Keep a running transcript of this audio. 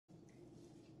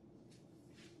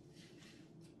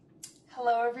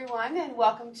Hello everyone, and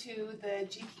welcome to the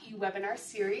GPE webinar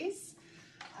series.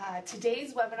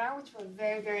 Today's webinar, which we're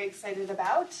very excited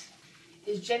about,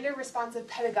 is Gender Responsive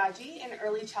Pedagogy in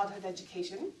Early Childhood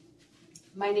Education.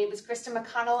 My name is Krista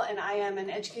McConnell, and I am an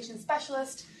education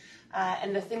specialist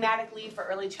and the thematic lead for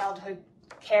early childhood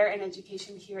care and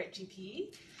education here at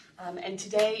GPE. And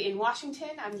today in Washington,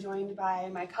 I'm joined by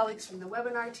my colleagues from the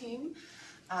webinar team.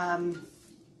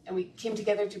 And we came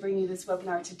together to bring you this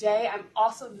webinar today. I'm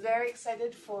also very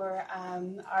excited for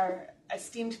our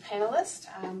esteemed panelists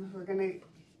who are going to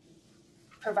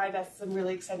provide us some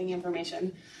really exciting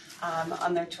information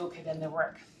on their toolkit and their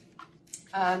work.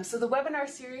 So the webinar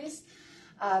series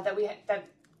that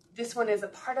this one is a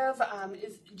part of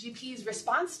is GPE's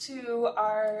response to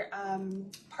our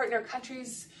partner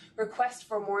countries' request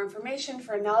for more information,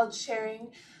 for knowledge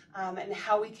sharing, and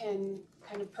how we can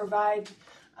kind of provide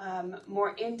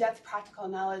more in-depth practical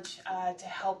knowledge to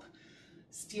help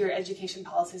steer education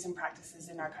policies and practices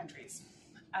in our countries.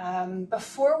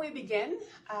 Before we begin,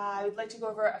 I would like to go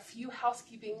over a few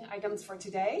housekeeping items for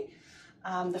today.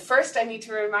 The first I need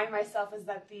to remind myself is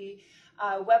that the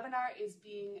webinar is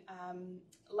being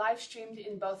live streamed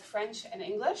in both French and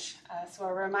English. So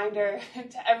a reminder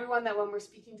to everyone that when we're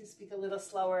speaking to speak a little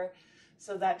slower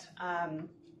so that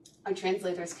our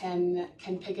translators can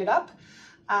pick it up.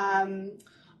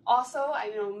 Also,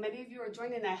 I know many of you are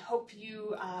joining, and I hope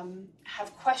you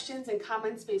have questions and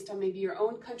comments based on maybe your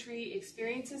own country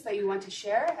experiences that you want to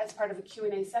share as part of a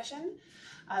Q&A session.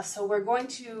 So we're going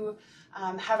to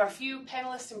have a few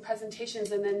panelists and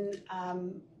presentations, and then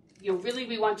really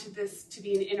we want this to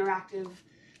be an interactive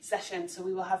session. So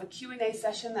we will have a Q&A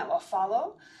session that will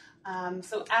follow.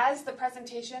 So as the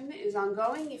presentation is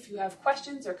ongoing, if you have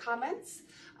questions or comments,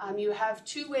 you have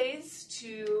two ways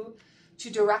to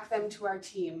direct them to our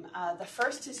team. The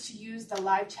first is to use the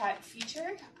live chat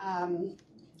feature in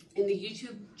the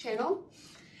YouTube channel.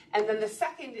 And then the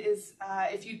second is,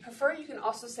 if you prefer, you can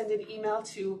also send an email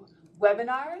to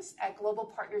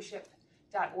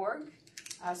webinars@globalpartnership.org.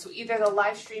 So either the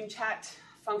live stream chat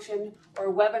function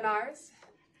or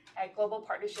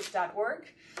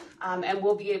webinars@globalpartnership.org. And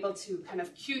we'll be able to kind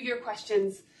of queue your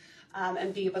questions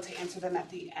and be able to answer them at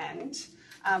the end.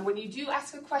 When you do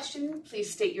ask a question,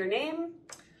 please state your name,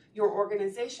 your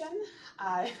organization,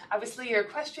 obviously your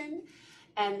question,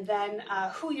 and then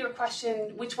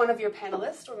which one of your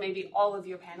panelists, or maybe all of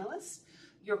your panelists,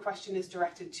 your question is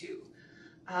directed to.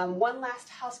 One last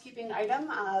housekeeping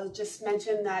item, I'll just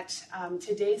mention that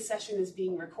today's session is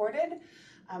being recorded.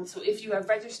 So if you have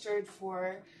registered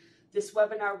for this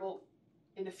webinar,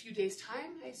 in a few days'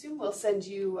 time, I assume, we'll send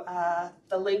you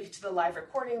the link to the live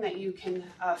recording that you can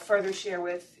further share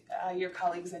with your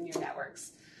colleagues and your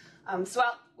networks. So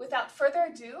without further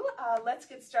ado, let's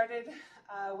get started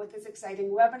with this exciting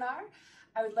webinar.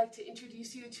 I would like to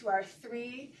introduce you to our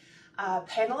three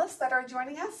panelists that are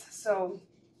joining us. So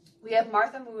we have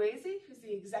Martha Muezi, who's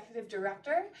the Executive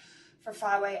Director for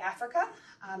Fawe Africa,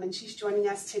 and she's joining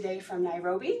us today from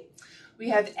Nairobi. We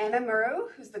have Anna Muru,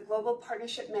 who's the Global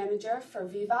Partnership Manager for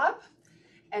VIVAB,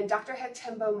 and Dr.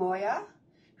 Hetembo Moya,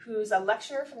 who's a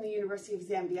lecturer from the University of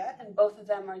Zambia, and both of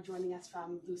them are joining us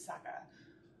from Lusaka.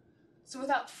 So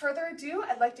without further ado,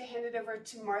 I'd like to hand it over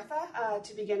to Martha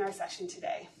to begin our session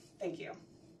today. Thank you.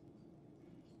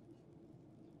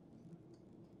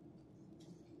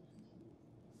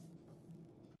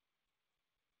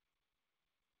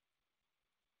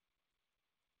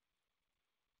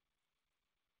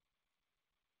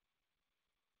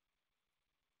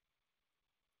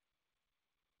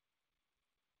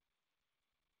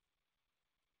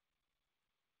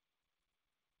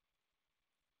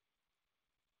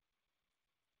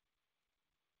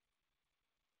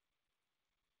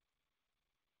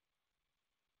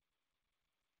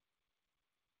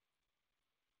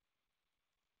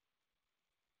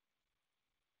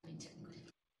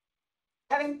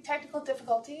 Having technical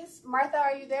difficulties. Martha,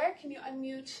 are you there? Can you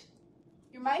unmute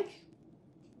your mic?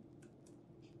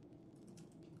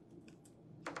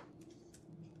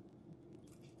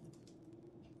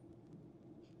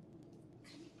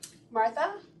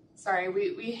 Martha? Sorry,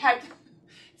 we had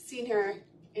seen her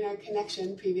in our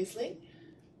connection previously.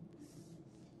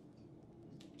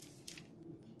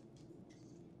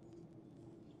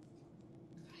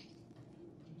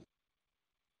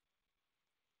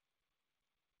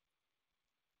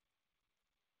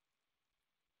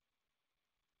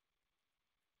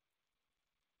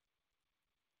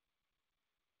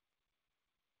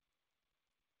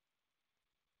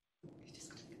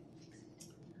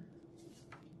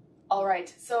 All right,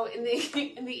 so in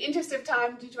the interest of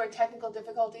time, due to our technical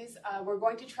difficulties, we're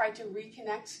going to try to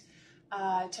reconnect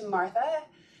to Martha.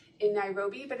 in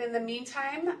Nairobi. But in the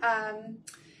meantime, Anna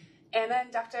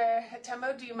and Dr.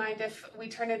 Hatembo, do you mind if we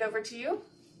turn it over to you?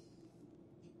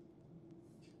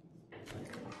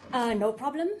 No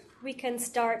problem. We can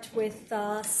start with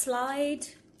slide.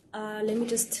 Let me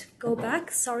just go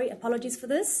back. Sorry, apologies for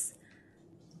this.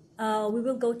 We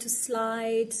will go to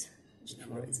slide. Which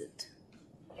number is it?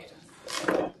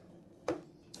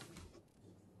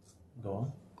 Go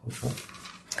on. Which one?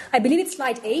 I believe it's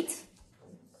slide 8.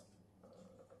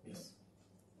 Yes.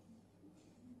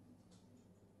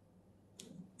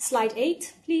 Slide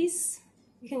 8, please.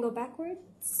 You can go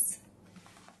backwards.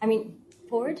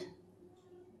 Forward.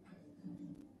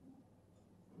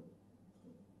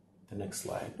 The next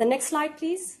slide. The next slide,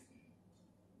 please.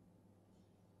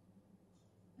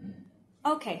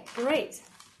 Okay, great.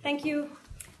 Thank you.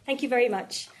 Thank you very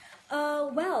much. We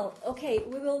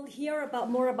will hear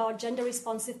more about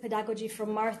gender-responsive pedagogy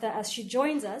from Martha as she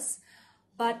joins us,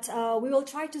 but we will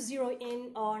try to zero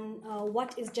in on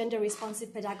what is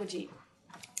gender-responsive pedagogy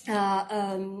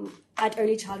at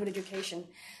early childhood education.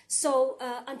 So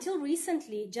until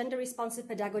recently, gender-responsive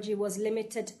pedagogy was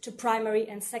limited to primary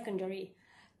and secondary,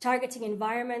 targeting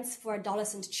environments for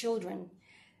adolescent children.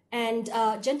 And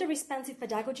gender-responsive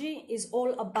pedagogy is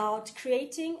all about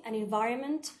creating an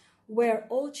environment where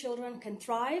all children can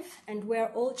thrive and where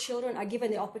all children are given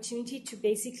the opportunity to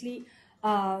basically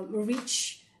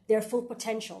reach their full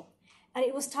potential. And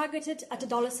it was targeted at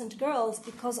adolescent girls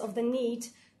because of the need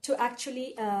to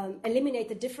actually eliminate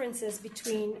the differences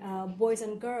between boys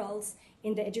and girls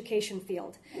in the education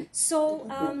field. So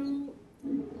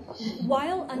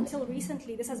while until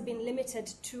recently this has been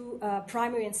limited to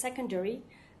primary and secondary,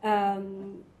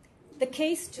 the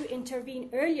case to intervene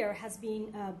earlier has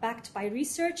been backed by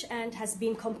research and has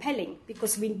been compelling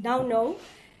because we now know,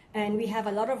 and we have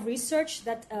a lot of research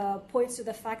that points to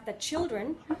the fact that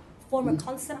children form a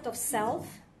concept of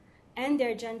self and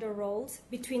their gender roles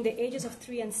between the ages of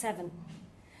 3 and 7.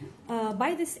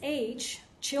 By this age,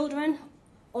 children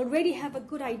already have a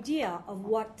good idea of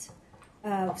what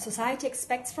society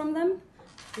expects from them,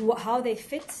 how they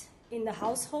fit in the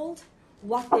household,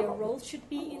 what their role should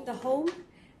be in the home,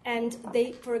 and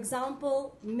they, for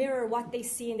example, mirror what they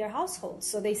see in their household.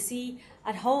 So they see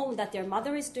at home that their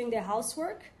mother is doing their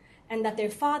housework and that their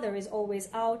father is always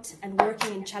out and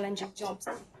working in challenging jobs.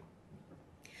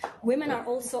 Women are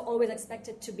also always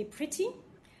expected to be pretty,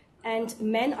 and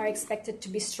men are expected to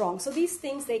be strong. So these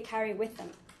things they carry with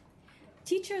them.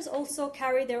 Teachers also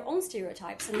carry their own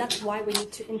stereotypes, and that's why we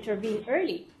need to intervene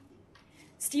early.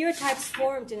 Stereotypes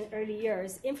formed in early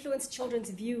years influence children's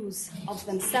views of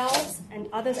themselves and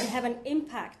others and have an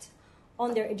impact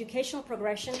on their educational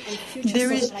progression and future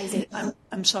socialization.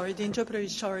 I'm sorry, the interpreter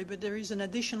is sorry, but there is an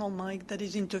additional mic that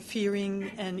is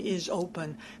interfering and is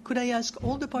open. Could I ask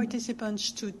all the participants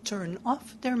to turn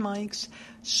off their mics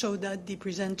so that the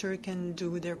presenter can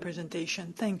do their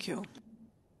presentation? Thank you.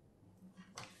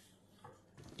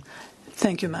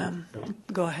 Thank you, ma'am.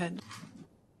 Go ahead.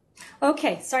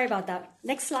 Okay, sorry about that.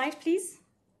 Next slide, please.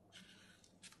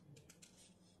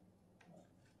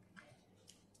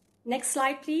 Next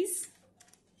slide, please.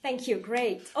 Thank you.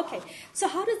 Great. Okay, so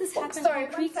how does this happen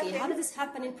concretely? How does this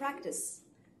happen in practice?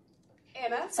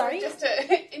 Anna, sorry? Just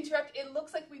to interrupt, it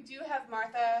looks like we do have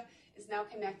Martha is now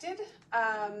connected.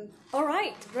 All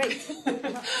right, great. So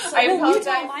I we'll mute apologize.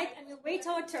 our mic and we'll wait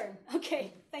our turn.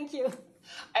 Okay, thank you.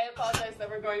 I apologize that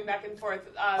we're going back and forth.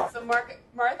 So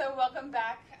Martha, welcome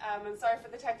back. I'm sorry for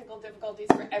the technical difficulties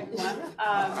for everyone.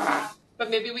 But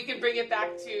maybe we can bring it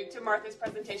back to Martha's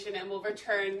presentation and we'll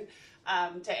return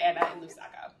to Anna and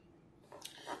Lusaka.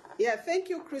 Yeah, thank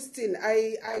you, Christine.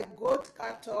 I got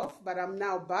cut off, but I'm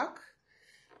now back.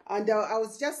 And I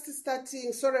was just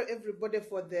starting, sorry everybody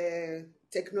for the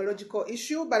technological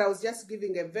issue, but I was just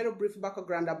giving a very brief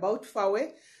background about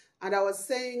FAWE. And I was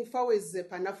saying FAWE is a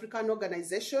Pan-African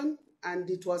organization, and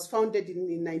it was founded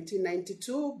in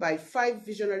 1992 by 5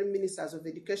 visionary ministers of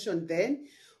education then,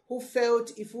 who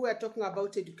felt if we were talking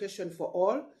about education for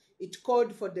all, it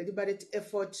called for deliberate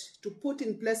effort to put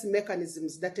in place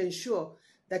mechanisms that ensure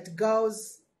that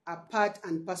girls are part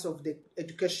and parcel of the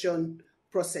education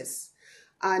process.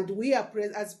 And we are,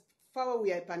 as FAWE,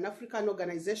 we are a Pan-African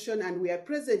organization, and we are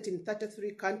present in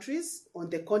 33 countries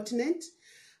on the continent.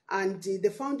 And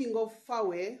the founding of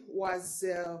FAWE was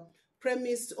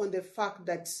premised on the fact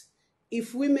that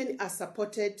if women are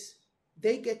supported,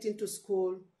 they get into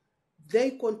school,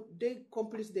 they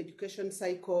complete the education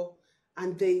cycle,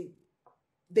 and they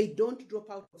don't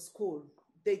drop out of school.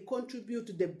 They contribute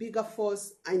to the bigger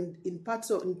force and in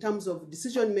terms of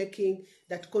decision making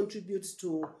that contributes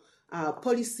to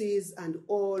policies and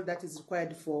all that is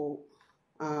required for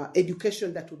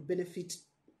education that would benefit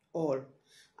all.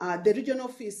 The regional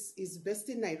office is based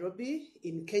in Nairobi,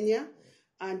 in Kenya.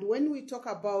 And when we talk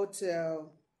about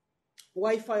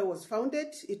Wi-Fi was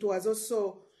founded, it was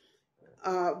also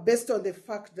based on the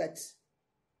fact that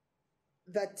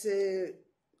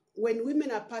when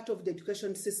women are part of the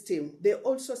education system, they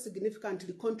also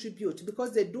significantly contribute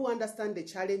because they do understand the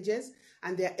challenges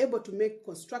and they are able to make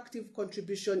constructive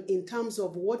contribution in terms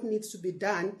of what needs to be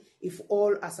done if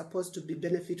all are supposed to be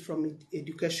benefit from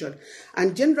education.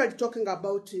 And generally talking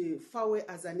about FAWE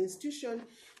as an institution,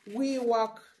 we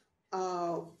work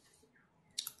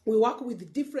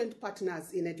with different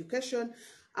partners in education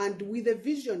and with a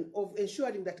vision of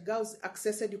ensuring that girls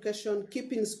access education,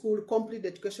 keep in school, complete the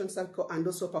education cycle, and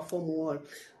also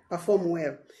perform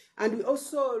well. And we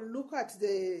also look at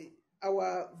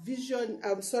our mission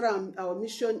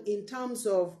in terms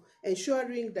of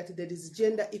ensuring that there is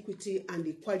gender equity and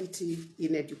equality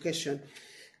in education.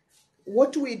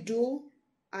 What we do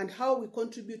and how we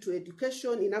contribute to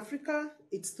education in Africa,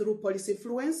 it's through policy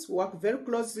influence. We work very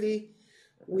closely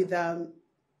with the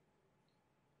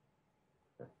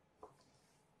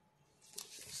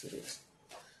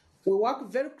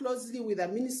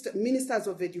ministers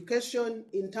of education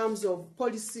in terms of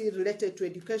policy related to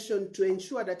education to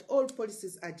ensure that all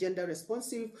policies are gender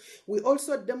responsive. We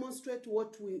also demonstrate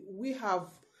what we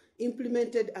have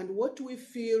implemented and what we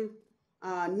feel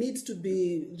needs to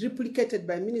be replicated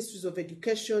by ministries of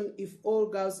education if all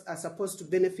girls are supposed to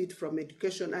benefit from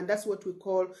education, and that's what we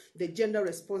call the gender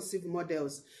responsive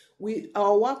models.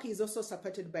 Our work is also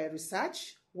supported by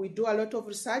research. We do a lot of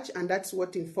research, and that's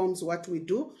what informs what we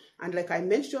do. And like I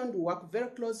mentioned, we work very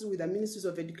closely with the ministries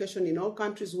of education in all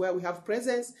countries where we have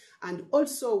presence, and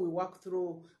also we work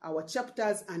through our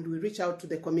chapters and we reach out to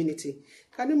the community.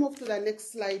 Can you move to the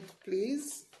next slide,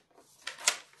 please?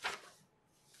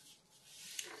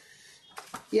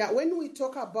 Yeah, when we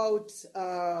talk about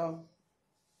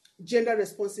gender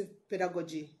responsive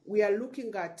pedagogy, we are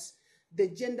looking at the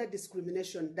gender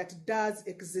discrimination that does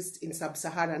exist in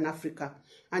sub-Saharan Africa.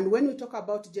 And when we talk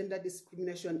about gender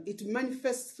discrimination, it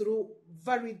manifests through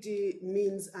varied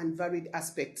means and varied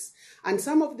aspects. And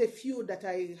some of the few that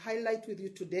I highlight with you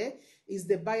today is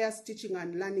the biased teaching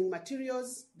and learning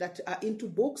materials that are into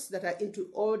books, that are into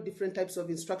all different types of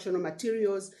instructional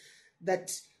materials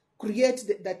that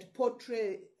that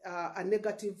portray a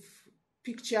negative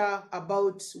picture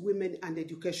about women and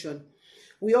education.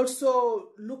 We also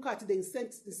look at the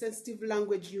insensitive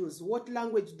language use. What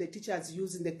language the teachers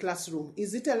use in the classroom?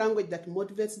 Is it a language that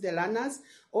motivates the learners,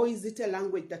 or is it a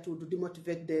language that would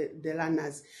demotivate the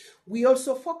learners? We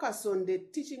also focus on the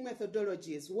teaching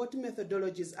methodologies. What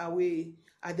methodologies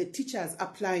are the teachers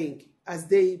applying as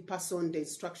they pass on the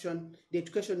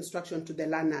education instruction to the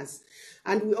learners?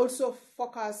 And we also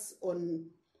focus on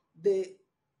the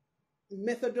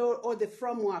method or the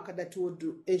framework that would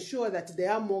ensure that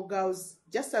there are more girls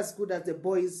just as good as the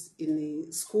boys in the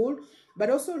school, but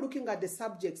also looking at the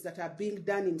subjects that are being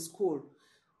done in school.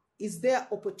 Is there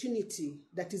opportunity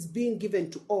that is being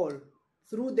given to all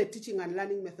through the teaching and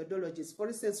learning methodologies? For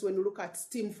instance, when we look at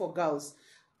STEAM for girls,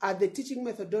 are the teaching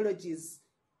methodologies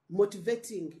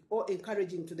motivating or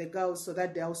encouraging to the girls so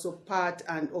that they're also part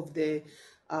of the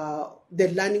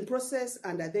learning process,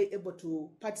 and are they able to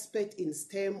participate in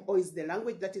STEM, or is the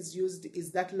language that is used,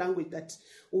 is that language that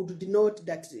would denote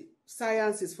that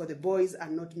science is for the boys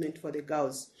and not meant for the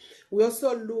girls? We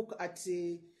also look at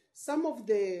some of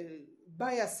the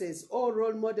biases or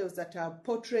role models that are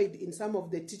portrayed in some of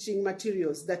the teaching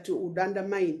materials that would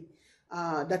undermine,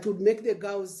 that would make the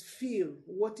girls feel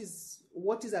what is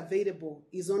available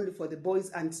is only for the boys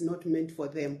and it's not meant for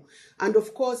them. And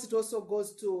of course, it also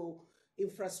goes to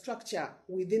infrastructure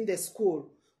within the school.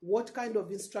 What kind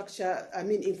of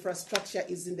infrastructure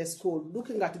is in the school?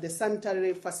 Looking at the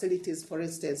sanitary facilities, for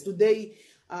instance, do they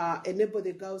enable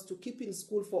the girls to keep in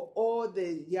school for all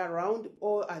the year round,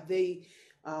 or are they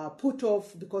put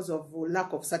off because of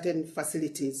lack of certain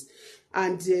facilities?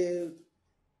 And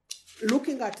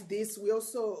looking at this, we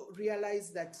also realize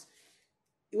that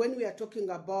when we are talking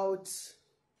about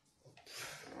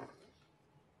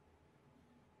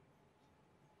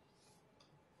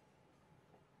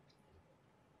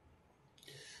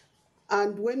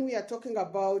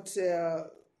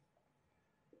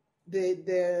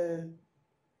the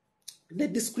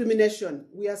discrimination,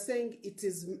 we are saying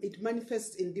it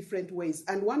manifests in different ways.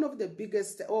 And one of the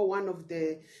biggest, or one of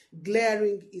the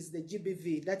glaring, is the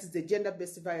GBV, that is the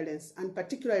gender-based violence, and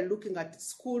particularly looking at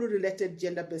school-related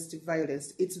gender-based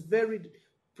violence. It's very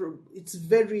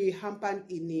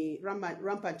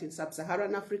rampant in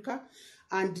sub-Saharan Africa.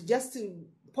 And just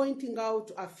pointing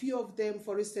out a few of them,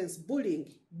 for instance,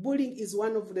 bullying. Bullying is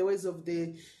one of the ways of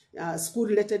the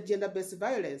school-related gender-based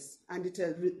violence, and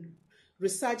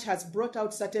research has brought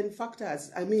out certain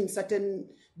factors, certain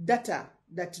data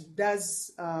that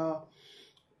does,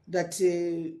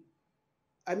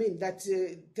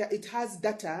 it has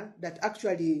data that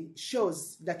actually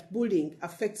shows that bullying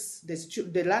affects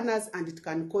the learners and it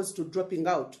can cause to dropping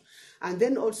out. And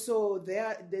then also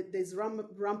there's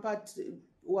rampant,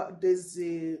 there's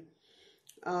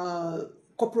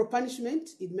corporal punishment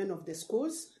in many of the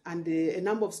schools, and a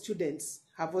number of students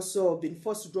have also been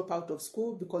forced to drop out of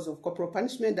school because of corporal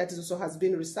punishment. That also has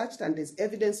been researched, and there's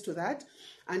evidence to that.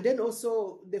 And then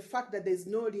also the fact that there's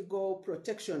no legal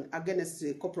protection against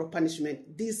corporal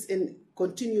punishment. This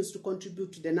continues to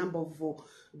contribute to the number of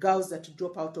girls that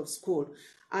drop out of school.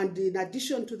 And in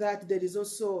addition to that, there is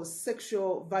also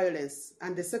sexual violence.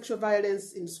 And the sexual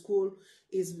violence in school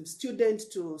is student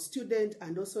to student,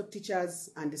 and also teachers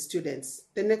and the students.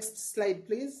 The next slide,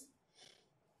 please.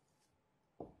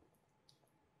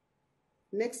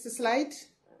 Next slide.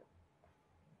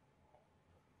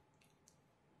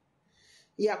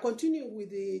 Yeah, continuing with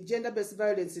the gender-based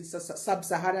violence in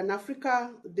sub-Saharan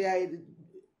Africa,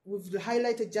 we've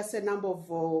highlighted just a number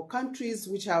of countries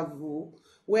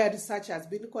where research has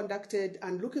been conducted,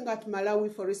 and looking at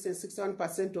Malawi, for instance,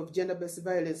 61% of gender-based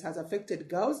violence has affected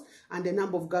girls, and the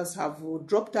number of girls have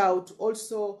dropped out.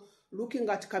 Also, looking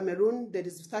at Cameroon, there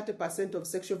is 30% of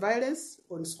sexual violence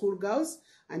on schoolgirls,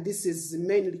 and this is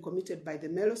mainly committed by the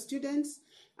male students.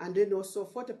 And then also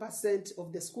 40%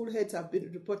 of the school heads have been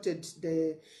reported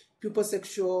the pupil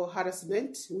sexual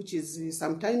harassment, which is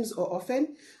sometimes or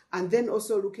often. And then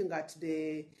also looking at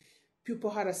the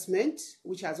pupil harassment,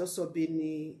 which has also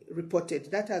been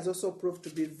reported. That has also proved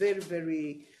to be very,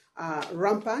 very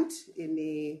rampant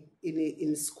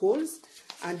in schools.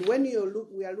 And when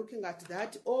we are looking at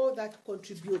that, all that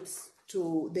contributes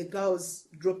to the girls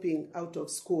dropping out of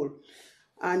school.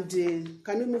 And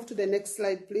can we move to the next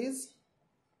slide, please?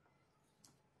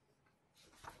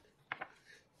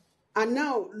 And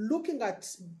now, looking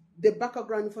at the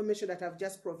background information that I've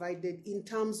just provided in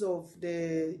terms of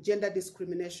the gender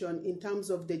discrimination, in terms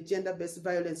of the gender-based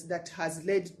violence that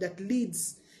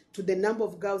leads to the number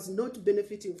of girls not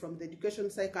benefiting from the education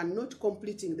cycle and not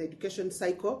completing the education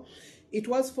cycle, it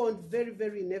was found very,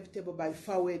 very inevitable by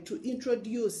FAWE to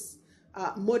introduce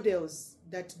models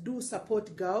that do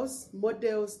support girls,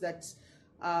 models that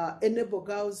enable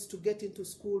girls to get into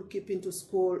school, keep into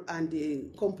school, and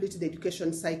complete the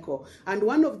education cycle. And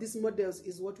one of these models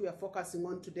is what we are focusing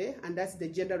on today, and that's the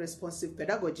gender-responsive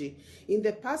pedagogy. In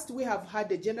the past, we have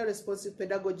had a gender-responsive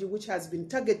pedagogy which has been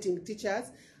targeting teachers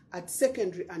at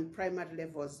secondary and primary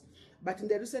levels. But in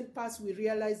the recent past, we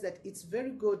realized that it's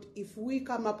very good if we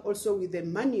come up also with a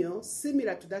manual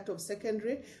similar to that of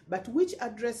secondary, but which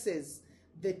addresses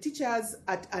the teachers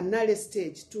at an early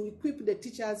stage, to equip the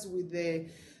teachers with the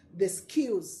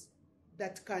skills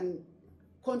that can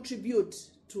contribute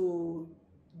to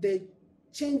the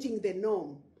changing the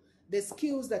norm, the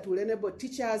skills that will enable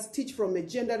teachers teach from a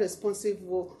gender-responsive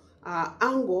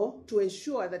angle to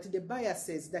ensure that the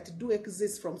biases that do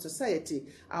exist from society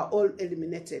are all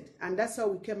eliminated. And that's how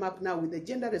we came up now with the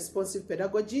gender-responsive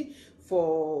pedagogy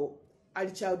for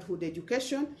early childhood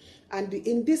education. And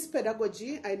in this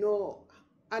pedagogy, I know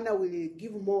Anna will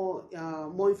give more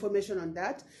information on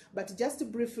that, but just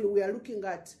briefly, we are looking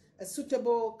at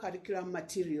suitable curriculum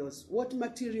materials. What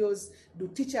materials do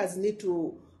teachers need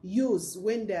to use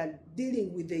when they are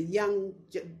dealing with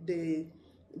the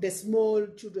small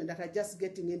children that are just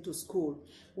getting into school?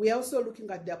 We are also looking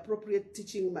at the appropriate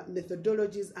teaching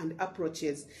methodologies and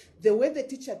approaches. The way the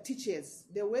teacher teaches,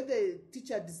 the way the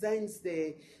teacher designs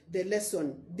the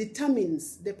lesson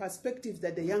determines the perspective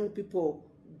that the young people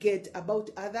get about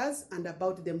others and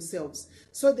about themselves.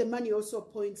 So the manual also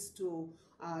points to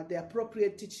the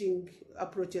appropriate teaching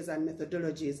approaches and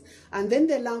methodologies. And then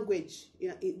the language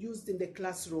used in the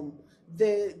classroom.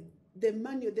 The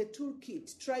manual, the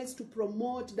toolkit, tries to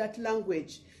promote that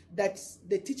language that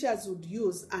the teachers would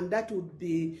use, and that would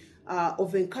be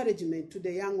of encouragement to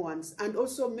the young ones, and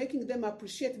also making them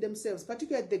appreciate themselves,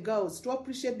 particularly the girls, to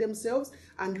appreciate themselves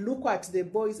and look at the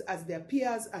boys as their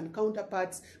peers and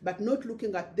counterparts, but not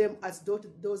looking at them as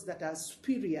those that are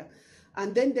superior.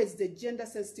 And then there's the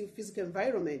gender-sensitive physical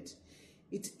environment.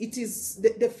 It is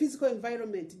the physical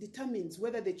environment determines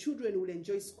whether the children will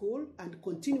enjoy school and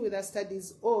continue with their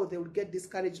studies, or they will get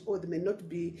discouraged, or they may not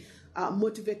be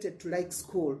motivated to like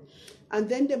school. And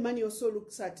then the manual also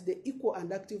looks at the equal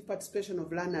and active participation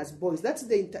of learners, boys. That's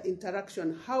the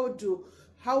interaction.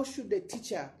 How should the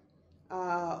teacher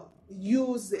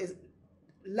use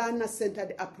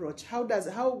learner-centered approach.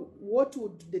 What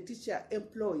would the teacher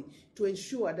employ to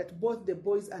ensure that both the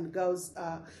boys and girls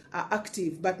are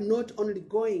active, but not only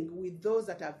going with those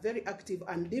that are very active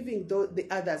and leaving the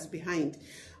others behind?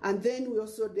 And then we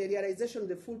also, the realization of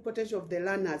the full potential of the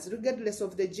learners, regardless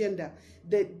of the gender.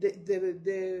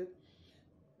 The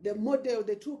model,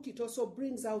 the toolkit also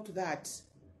brings out that,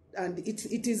 and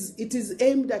it is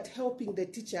aimed at helping the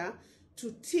teacher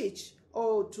to teach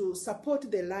or to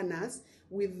support the learners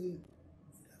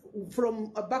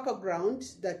from a background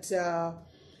that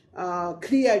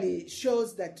clearly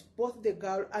shows that both the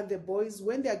girl and the boys,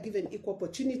 when they are given equal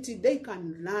opportunity, they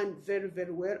can learn very,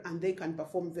 very well and they can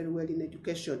perform very well in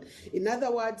education. In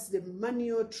other words, the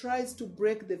manual tries to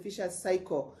break the vicious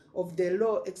cycle of the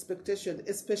low expectation,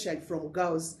 especially from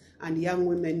girls and young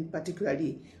women,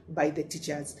 particularly by the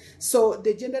teachers. So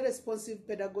the gender-responsive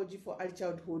pedagogy for early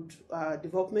childhood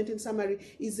development, in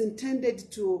summary, is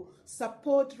intended to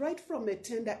support right from a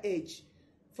tender age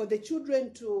for the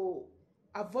children to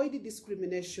avoid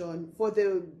discrimination, for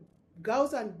the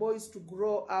girls and boys to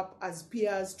grow up as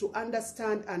peers, to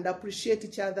understand and appreciate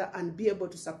each other and be able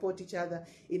to support each other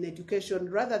in education,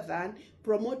 rather than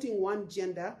promoting one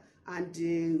gender and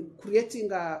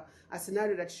creating a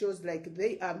scenario that shows like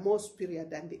they are more superior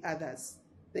than the others.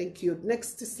 Thank you.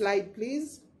 Next slide,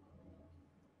 please.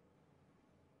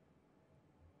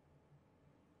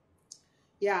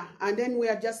 Yeah, and then we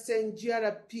are just saying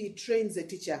GRP trains the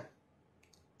teacher.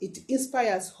 It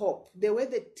inspires hope. The way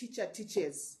the teacher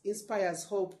teaches inspires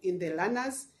hope in the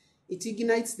learners. It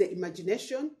ignites the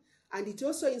imagination, and it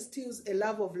also instills a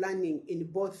love of learning in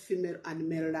both female and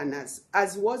male learners.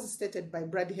 As was stated by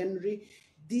Brad Henry,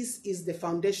 this is the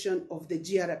foundation of the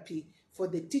GRP, for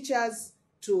the teachers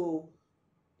to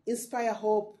inspire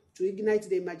hope, to ignite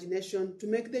the imagination, to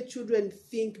make the children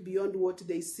think beyond what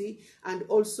they see, and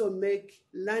also make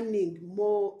learning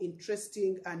more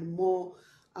interesting and more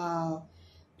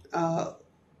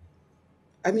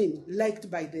liked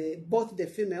by both the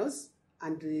females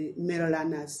and the male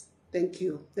learners. Thank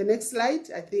you. The next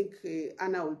slide, I think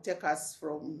Anna will take us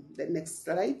from the next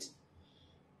slide.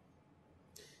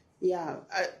 Yeah,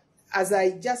 as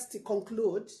I just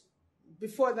conclude,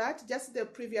 before that, just the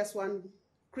previous one,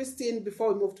 Christine,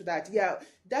 before we move to that, yeah,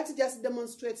 that just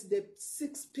demonstrates the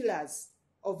 6 pillars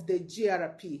of the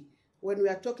GRP. When we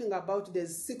are talking about the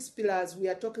 6 pillars, we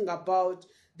are talking about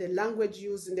the language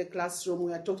used in the classroom,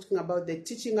 we are talking about the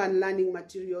teaching and learning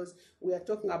materials, we are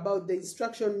talking about the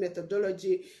instruction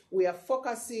methodology, we are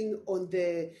focusing on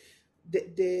the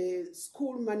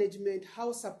school management,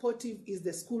 how supportive is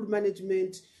the school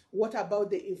management, what about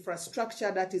the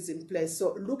infrastructure that is in place.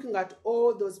 So looking at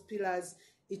all those pillars,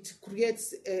 it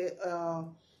creates a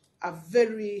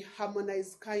very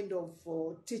harmonized kind of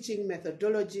teaching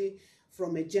methodology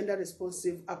from a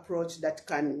gender-responsive approach that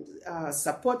can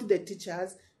support the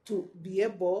teachers to be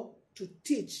able to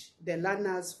teach the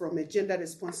learners from a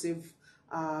gender-responsive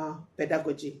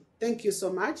pedagogy. Thank you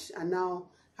so much. And now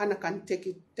Hannah can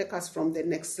take us from the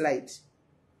next slide.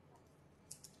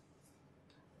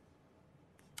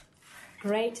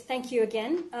 Great, thank you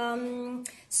again.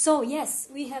 So yes,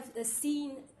 we have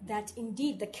seen that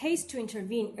indeed the case to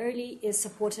intervene early is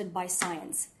supported by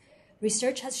science.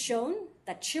 Research has shown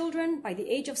that children by the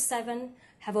age of 7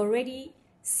 have already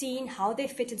seen how they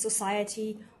fit in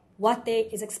society, what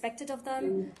is expected of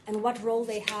them, and what role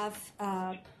they have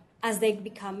as they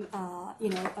become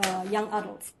young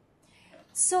adults.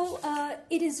 So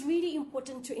it is really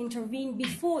important to intervene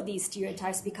before these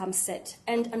stereotypes become set.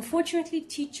 And unfortunately,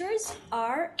 teachers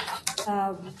are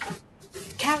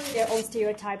carry their own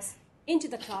stereotypes into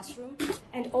the classroom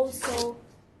and also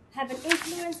have an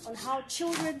influence on how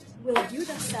children will view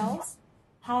themselves,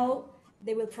 how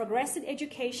they will progress in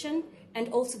education, and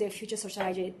also their future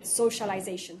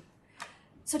socialization.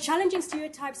 So challenging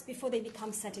stereotypes before they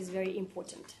become set is very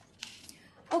important.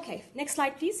 Okay, next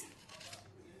slide, please.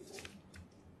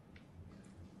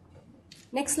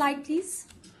 Next slide, please.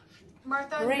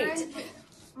 Martha, Great.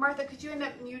 Martha, could you end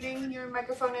up muting your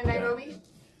microphone in Nairobi?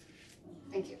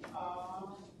 Thank you.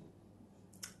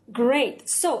 Great.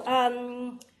 So,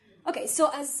 okay, so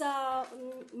as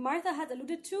Martha had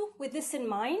alluded to, with this in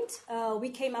mind, we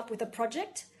came up with a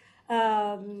project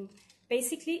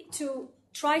basically to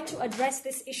try to address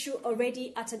this issue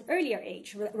already at an earlier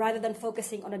age, rather than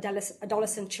focusing on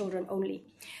adolescent children only.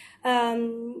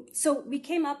 So we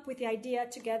came up with the idea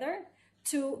together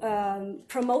to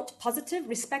promote positive,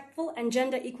 respectful, and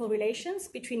gender equal relations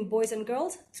between boys and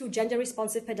girls through gender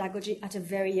responsive pedagogy at a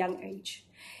very young age.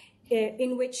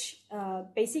 in which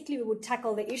basically we would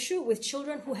tackle the issue with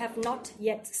children who have not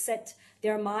yet set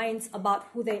their minds about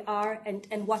who they are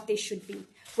and what they should be,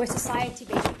 where society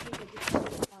basically will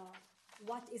determine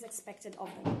what is expected of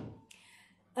them.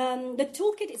 The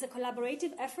toolkit is a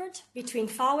collaborative effort between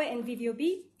FAWE and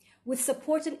VVOB with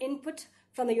support and input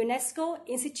from the UNESCO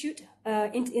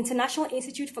International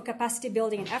Institute for Capacity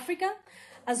Building in Africa,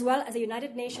 as well as the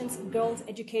United Nations Girls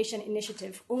Education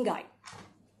Initiative, UNGAI,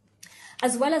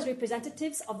 as well as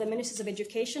representatives of the Ministers of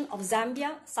Education of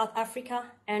Zambia, South Africa,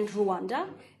 and Rwanda,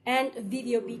 and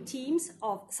VVOB teams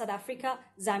of South Africa,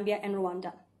 Zambia, and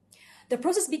Rwanda. The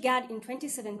process began in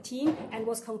 2017 and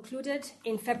was concluded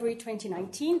in February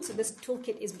 2019, so this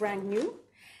toolkit is brand new,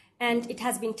 and it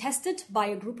has been tested by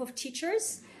a group of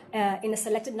teachers in a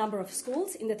selected number of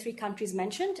schools in the 3 countries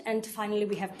mentioned, and finally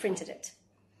we have printed it.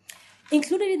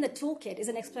 Included in the toolkit is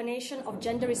an explanation of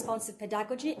gender-responsive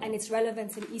pedagogy and its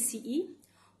relevance in ECE,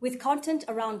 with content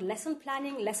around lesson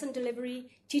planning, lesson delivery,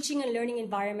 teaching and learning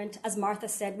environment, as Martha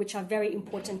said, which are very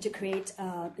important to create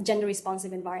a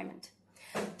gender-responsive environment.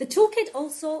 The toolkit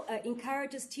also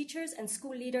encourages teachers and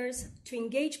school leaders to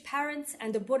engage parents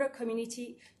and the broader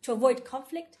community to avoid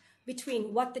conflict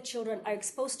between what the children are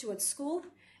exposed to at school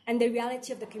and the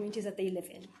reality of the communities that they live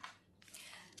in.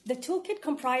 The toolkit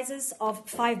comprises of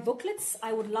 5 booklets.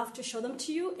 I would love to show them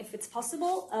to you if it's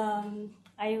possible.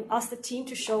 I asked the team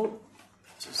to show.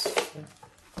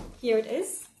 Here it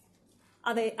is.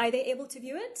 Are they able to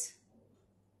view it?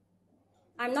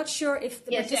 I'm not sure if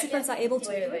the participants are able to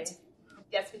view it.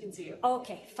 Yes, we can see you.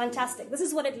 Okay, fantastic. This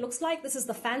is what it looks like. This is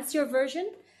the fancier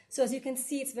version. So as you can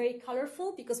see, it's very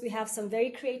colorful because we have some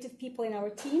very creative people in our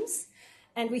teams.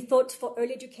 And we thought for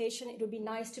early education, it would be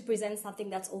nice to present something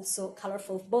that's also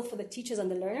colorful, both for the teachers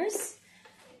and the learners.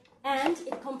 And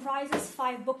it comprises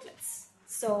 5 booklets.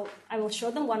 So I will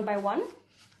show them one by one.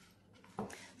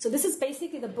 So this is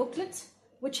basically the booklet,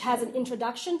 which has an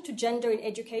introduction to gender in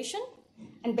education,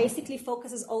 and basically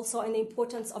focuses also on the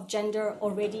importance of gender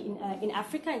already in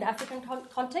Africa, in the African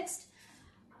context.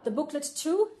 The booklet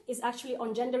 2 is actually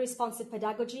on gender-responsive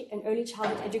pedagogy and early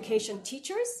childhood education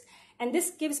teachers. And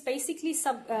this gives basically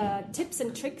some tips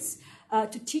and tricks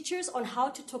to teachers on how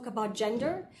to talk about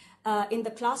gender in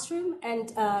the classroom,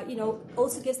 and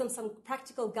also gives them some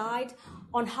practical guide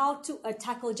on how to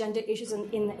tackle gender issues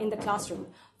in the classroom.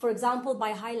 For example,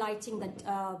 by highlighting that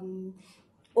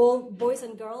all boys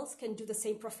and girls can do the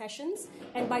same professions,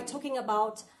 and by talking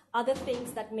about other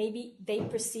things that maybe they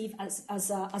perceive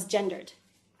as gendered.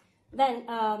 Then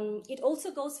it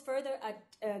also goes further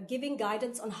at giving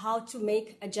guidance on how to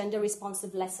make a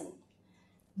gender-responsive lesson.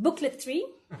 Booklet 3,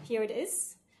 here it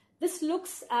is. This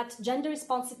looks at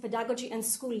gender-responsive pedagogy and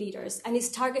school leaders, and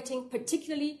is targeting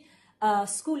particularly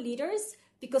school leaders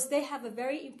because they have a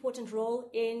very important role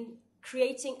in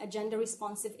creating a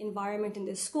gender-responsive environment in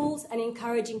the schools and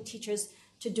encouraging teachers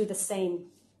to do the same.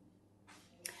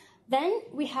 Then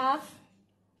we have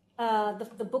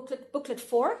the booklet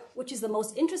 4, which is the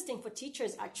most interesting for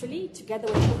teachers actually,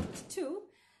 together with booklet 2,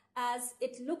 as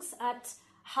it looks at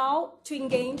how to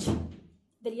engage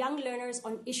the young learners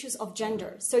on issues of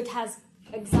gender. So it has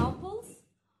examples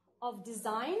of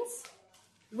designs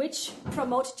which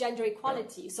promote gender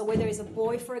equality. So where there is a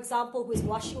boy, for example, who is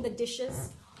washing the dishes,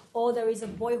 or there is a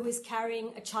boy who is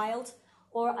carrying a child,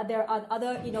 or there are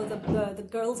other, the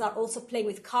girls are also playing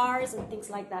with cars and things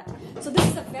like that. So this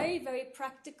is a very, very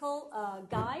practical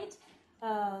guide,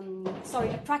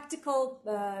 a practical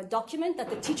document that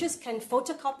the teachers can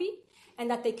photocopy and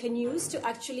that they can use to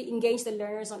actually engage the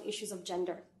learners on issues of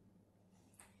gender.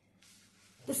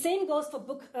 The same goes for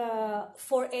book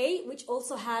 4A, which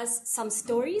also has some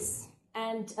stories.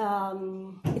 And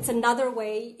it's another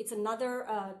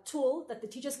tool that the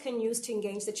teachers can use to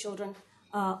engage the children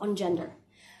on gender.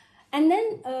 And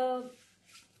then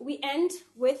we end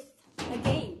with a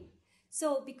game.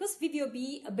 So because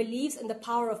VVOB believes in the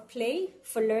power of play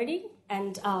for learning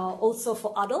and also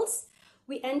for adults,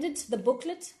 we ended the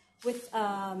booklet with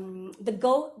the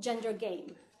Go Gender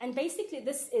game. And basically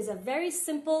this is a very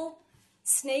simple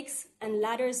snakes and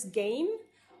ladders game,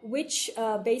 which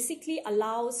basically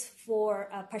allows for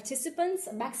participants,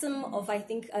 a maximum of,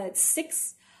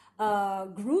 6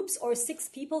 groups or 6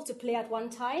 people to play at one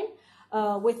time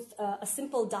with a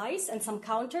simple dice and some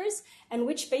counters, and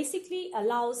which basically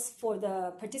allows for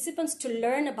the participants to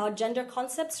learn about gender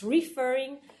concepts,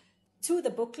 referring to the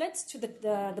booklets, to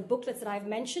the booklets that I've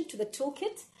mentioned, to the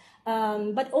toolkit,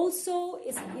 But also,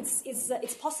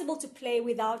 it's possible to play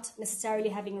without necessarily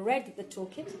having read the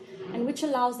toolkit, and which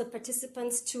allows the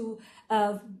participants to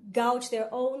gauge their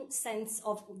own sense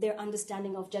of their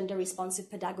understanding of gender-responsive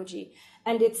pedagogy.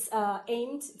 And it's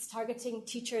targeting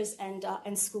teachers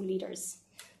and school leaders.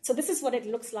 So this is what it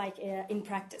looks like in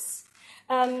practice.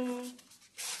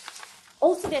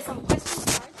 Also, there's some question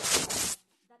cards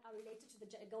that are related to the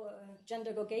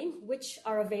Gender Go game, which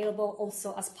are available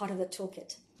also as part of the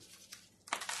toolkit.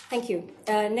 Thank you.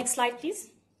 Next slide, please.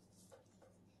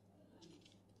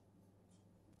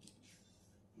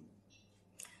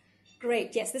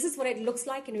 Great. Yes, this is what it looks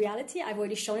like in reality. I've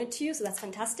already shown it to you, so that's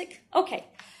fantastic. Okay.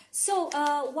 So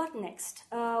what next?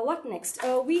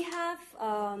 We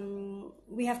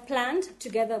have planned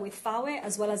together with FAWE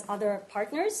as well as other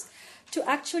partners to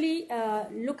actually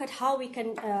look at how we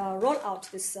can roll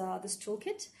out this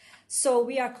toolkit. So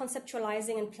we are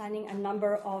conceptualizing and planning a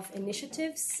number of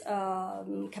initiatives,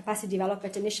 capacity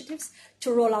development initiatives,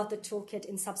 to roll out the toolkit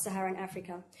in sub-Saharan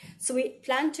Africa. So we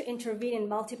plan to intervene in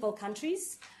multiple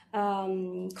countries,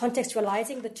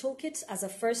 contextualizing the toolkit as a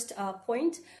first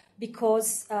point,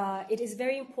 because it is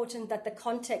very important that the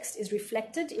context is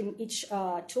reflected in each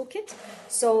toolkit.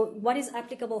 So what is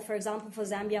applicable, for example, for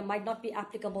Zambia might not be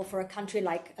applicable for a country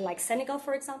like Senegal,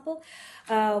 for example.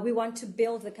 We want to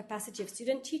build the capacity of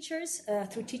student teachers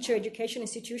through teacher education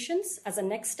institutions as a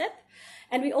next step.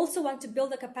 And we also want to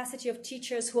build the capacity of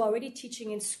teachers who are already teaching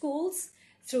in schools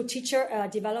through teacher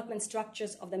development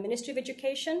structures of the Ministry of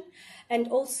Education and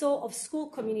also of school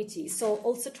communities. So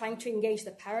also trying to engage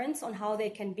the parents on how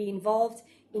they can be involved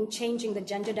in changing the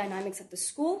gender dynamics at the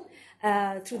school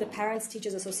through the Parents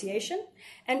Teachers Association.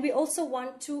 And we also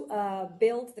want to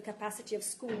build the capacity of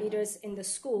school leaders in the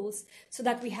schools so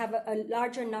that we have a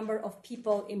larger number of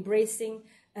people embracing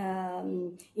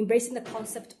the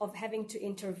concept of having to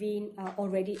intervene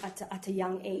already at a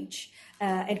young age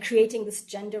and creating this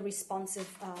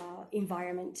gender-responsive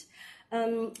environment.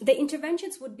 The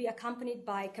interventions would be accompanied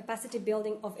by capacity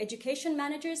building of education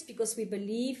managers, because we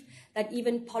believe that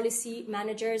even policy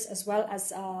managers as well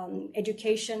as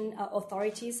education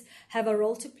authorities have a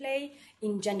role to play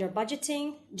in gender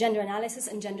budgeting, gender analysis,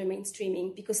 and gender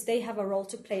mainstreaming, because they have a role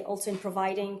to play also in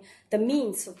providing the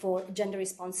means for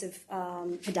gender-responsive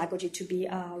pedagogy to be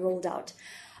rolled out.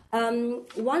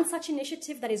 One such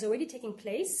initiative that is already taking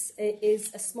place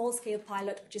is a small-scale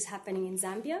pilot which is happening in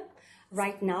Zambia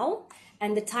right now.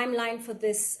 And the timeline for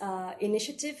this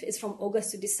initiative is from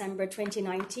August to December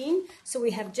 2019. So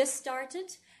we have just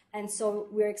started, and so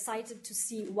we're excited to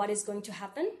see what is going to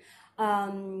happen.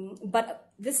 But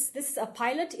this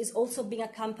pilot is also being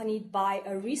accompanied by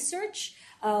a research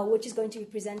which is going to be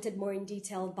presented more in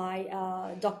detail by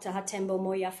Dr. Hatembo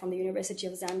Moya from the University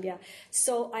of Zambia.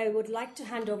 So I would like to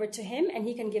hand over to him, and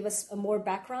he can give us a more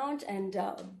background and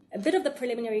a bit of the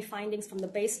preliminary findings from the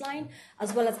baseline,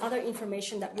 as well as other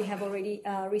information that we have already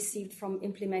received from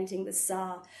implementing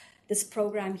this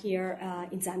program here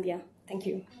in Zambia. Thank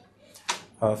you.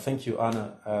 Thank you,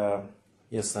 Anna.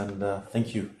 Yes, and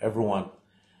thank you, everyone.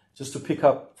 Just to pick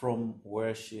up from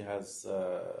where she has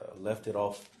left it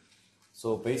off.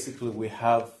 So basically, we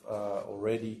have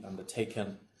already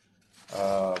undertaken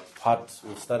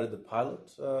we've started the pilot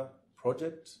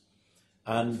project,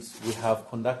 and we have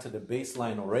conducted a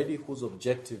baseline already whose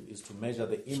objective is to measure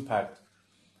the impact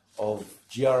of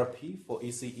GRP for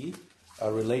ECE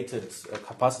related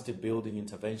capacity building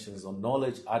interventions on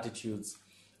knowledge, attitudes,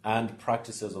 and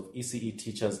practices of ECE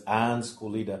teachers and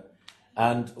school leader,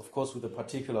 and of course with a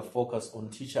particular focus on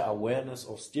teacher awareness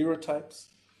of stereotypes,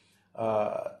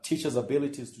 teachers'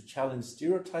 abilities to challenge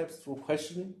stereotypes through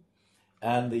questioning,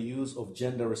 and the use of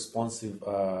gender-responsive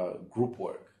group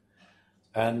work.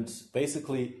 And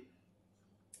basically,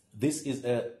 this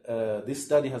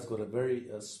study has got a very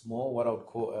small, what I would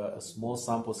call a small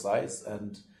sample size,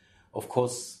 and of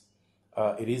course,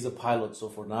 it is a pilot, so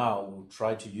for now, we'll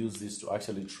try to use this to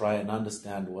actually try and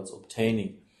understand what's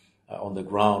obtaining on the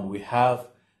ground. We have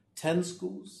 10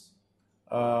 schools.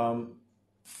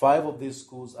 5 of these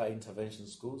schools are intervention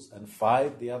schools, and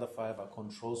the other 5 are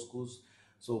control schools.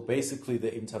 So basically,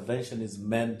 the intervention is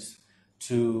meant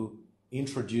to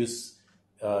introduce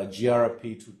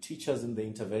GRP to teachers in the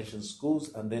intervention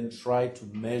schools, and then try to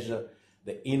measure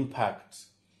the impact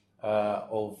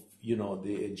of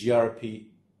the GRP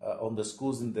on the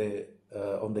schools on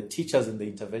the teachers in the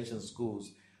intervention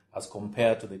schools as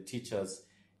compared to the teachers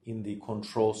in the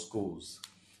control schools.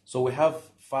 So we have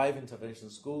 5 intervention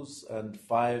schools and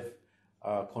 5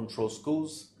 control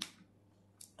schools.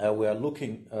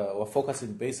 We're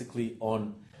focusing basically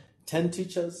on 10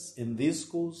 teachers in these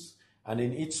schools And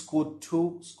in each school,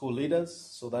 2 school leaders,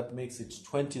 so that makes it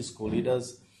 20 school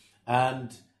leaders,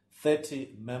 and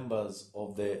 30 members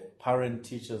of the Parent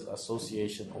Teachers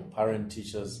Association or Parent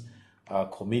Teachers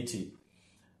Committee.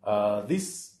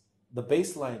 The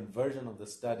baseline version of the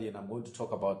study, and I'm going to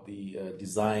talk about the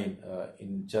design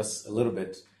in just a little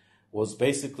bit, was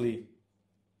basically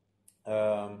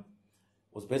conducted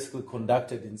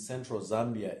in central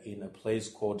Zambia in a place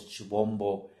called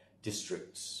Chibombo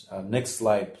district. Next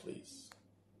slide, please.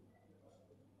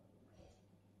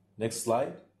 Next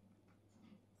slide.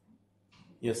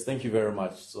 Yes, thank you very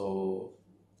much. So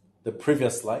the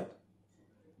previous slide.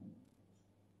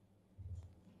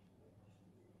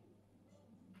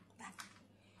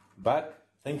 Back.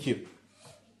 Thank you.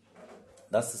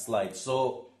 That's the slide.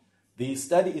 So the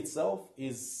study itself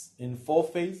is in 4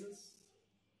 phases,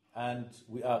 and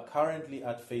we are currently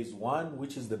at phase 1,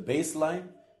 which is the baseline,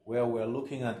 where we're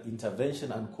looking at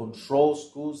intervention and control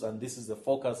schools, and this is the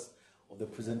focus of the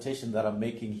presentation that I'm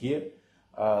making here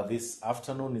this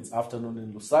afternoon. It's afternoon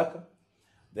in Lusaka.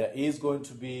 There is going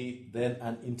to be then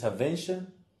an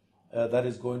intervention that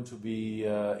is going to be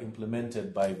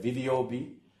implemented by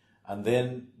VVOB, and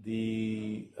then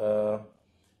the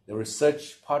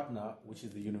research partner, which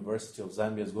is the University of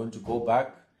Zambia, is going to go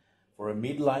back for a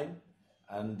midline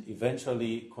and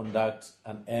eventually conduct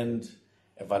an end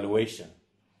evaluation,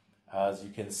 as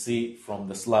you can see from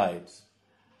the slides.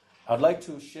 I'd like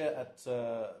to share at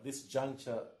this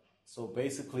juncture, so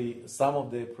basically some of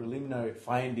the preliminary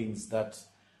findings that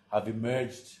have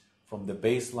emerged from the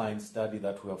baseline study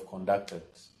that we have conducted.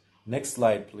 Next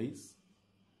slide, please.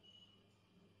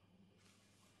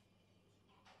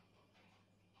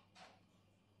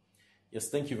 Yes,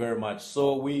 thank you very much.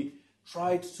 So we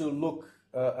tried to look,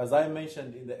 as I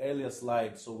mentioned in the earlier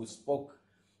slide, so we spoke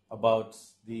about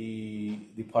the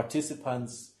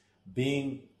participants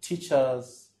being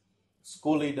teachers,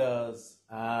 school leaders,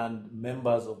 and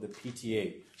members of the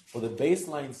PTA. For the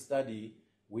baseline study,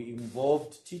 we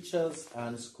involved teachers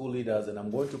and school leaders, and I'm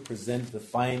going to present the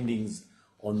findings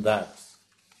on that.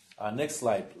 Next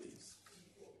slide, please.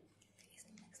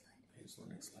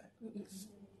 Next slide.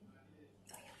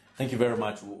 Thank you very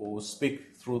much. We'll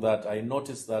speak through that. I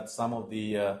noticed that some of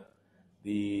the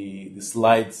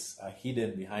slides are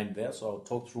hidden behind there, so I'll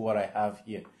talk through what I have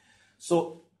here.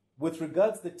 So with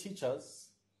regards to the teachers,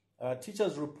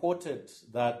 teachers reported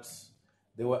that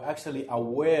they were actually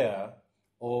aware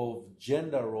of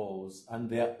gender roles and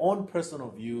their own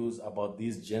personal views about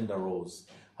these gender roles.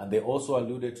 And they also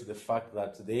alluded to the fact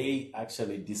that they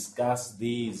actually discussed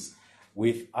these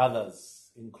with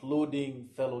others, including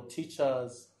fellow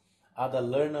teachers, other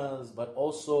learners, but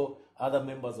also other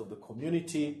members of the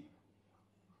community,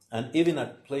 and even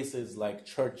at places like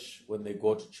church when they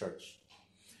go to church.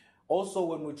 Also,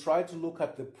 when we try to look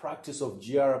at the practice of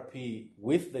GRP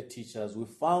with the teachers, we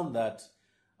found that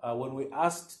when we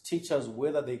asked teachers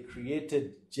whether they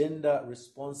created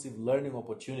gender-responsive learning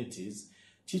opportunities,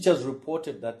 teachers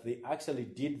reported that they actually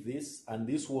did this, and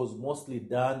this was mostly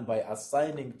done by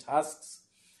assigning tasks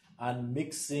and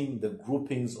mixing the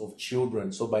groupings of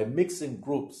children. So by mixing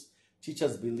groups,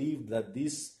 teachers believed that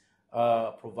this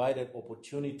provided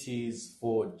opportunities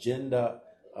for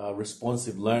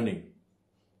gender-responsive learning.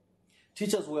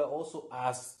 Teachers were also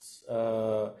asked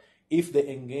if they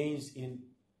engaged in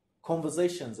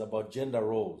conversations about gender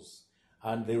roles,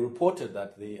 and they reported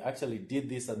that they actually did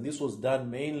this, and this was done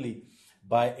mainly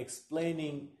by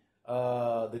explaining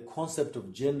the concept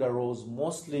of gender roles,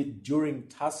 mostly during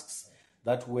tasks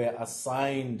that were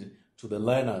assigned to the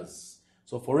learners.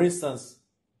 So for instance,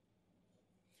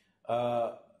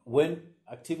 when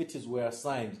activities were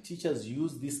assigned, teachers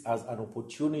used this as an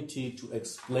opportunity to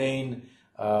explain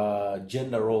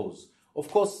gender roles. Of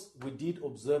course, we did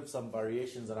observe some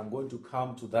variations, and I'm going to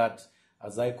come to that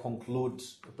as I conclude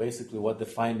basically what the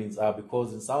findings are,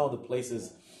 because in some of the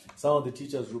places, some of the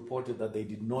teachers reported that they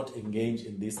did not engage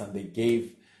in this, and they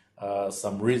gave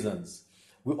some reasons.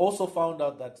 We also found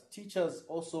out that teachers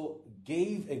also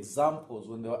gave examples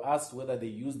when they were asked whether they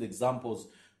used examples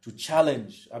to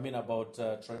challenge, about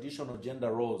traditional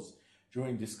gender roles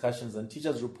during discussions. And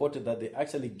teachers reported that they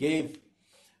actually gave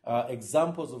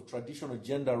examples of traditional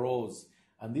gender roles.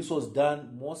 And this was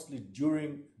done mostly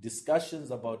during discussions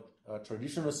about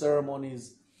traditional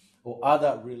ceremonies or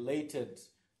other related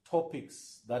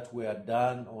topics that were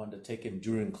done or undertaken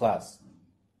during class.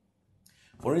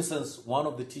 For instance, one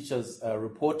of the teachers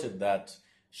reported that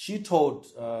she told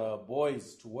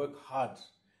boys to work hard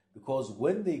because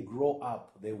when they grow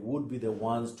up, they would be the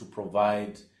ones to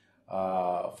provide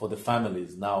for the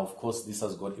families. Now, of course, this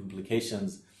has got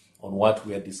implications on what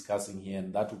we are discussing here,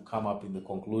 and that will come up in the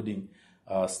concluding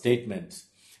statement.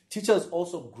 Teachers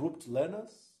also grouped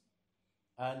learners,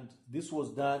 and this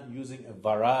was done using a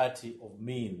variety of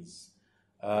means.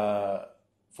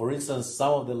 For instance,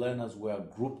 some of the learners were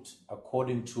grouped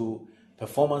according to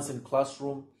performance in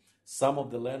classroom. Some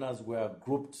of the learners were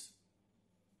grouped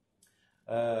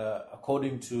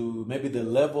according to maybe the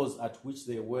levels at which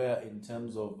they were in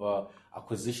terms of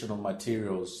acquisition of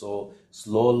materials. So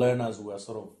slow learners were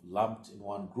sort of lumped in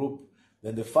one group,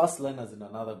 then the fast learners in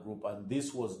another group, and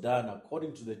this was done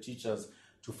according to the teachers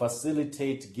to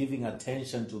facilitate giving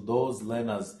attention to those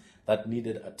learners that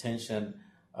needed attention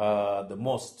the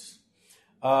most.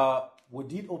 We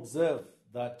did observe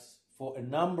that for a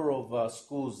number of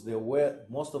schools,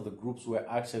 most of the groups were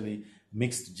actually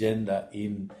mixed gender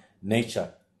in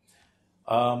nature.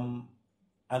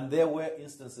 And there were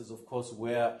instances, of course,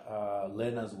 where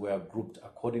learners were grouped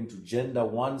according to gender.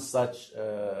 One such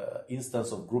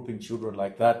instance of grouping children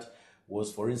like that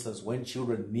was, for instance, when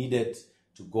children needed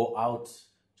to go out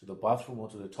to the bathroom or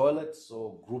to the toilet.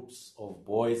 So groups of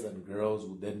boys and girls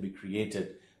would then be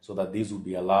created so that these would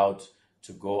be allowed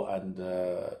to go and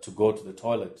to go to the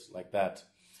toilet like that.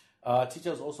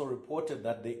 Teachers also reported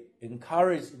that they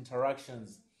encouraged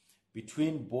interactions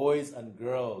between boys and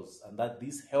girls, and that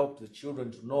this helped the children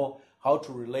to know how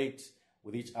to relate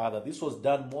with each other. This was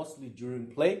done mostly during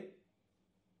play,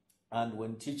 and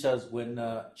when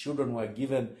children were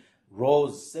given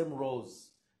same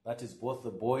roles, that is, both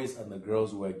the boys and the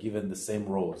girls were given the same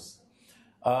roles.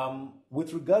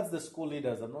 With regards to the school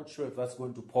leaders, I'm not sure if that's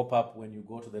going to pop up when you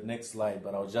go to the next slide,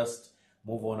 but I'll just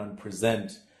move on and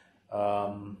present.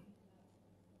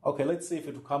 Okay, let's see if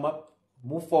it will come up.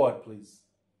 Move forward, please.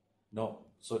 No,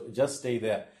 so just stay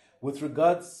there. With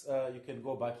regards, you can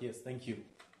go back. Yes, thank you.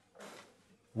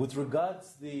 With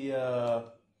regards the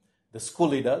school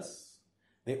leaders,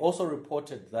 they also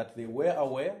reported that they were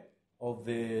aware of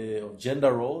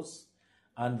gender roles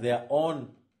and their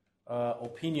own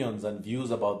opinions and views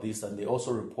about this, and they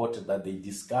also reported that they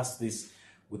discussed this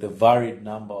with a varied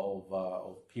number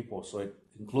of people. So it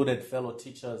included fellow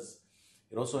teachers.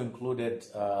 It also included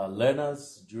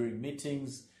learners during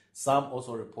meetings. Some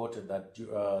also reported that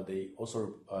they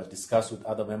also discussed with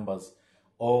other members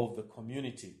of the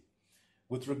community.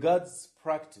 With regards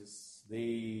practice,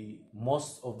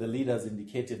 most of the leaders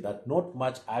indicated that not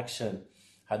much action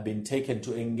had been taken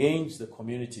to engage the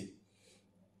community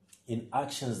in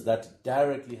actions that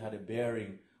directly had a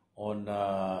bearing on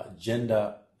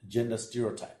gender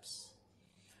stereotypes.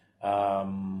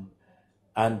 And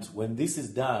when this is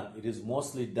done, it is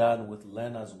mostly done with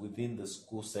learners within the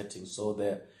school setting. So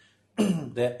there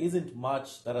isn't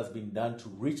much that has been done to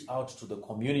reach out to the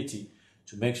community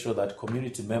to make sure that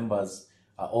community members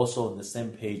are also on the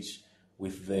same page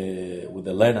with the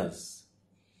learners.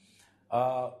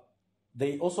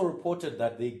 They also reported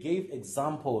that they gave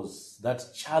examples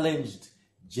that challenged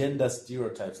gender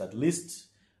stereotypes, at least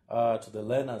to the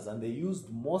learners, and they used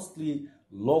mostly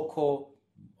local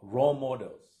role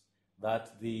models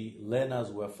that the learners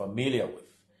were familiar with.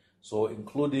 So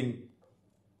including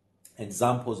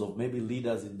examples of maybe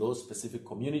leaders in those specific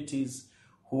communities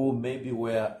who maybe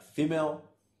were female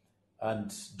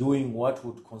and doing what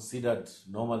would considered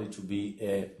normally to be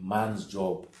a man's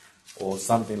job or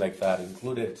something like that.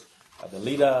 Included the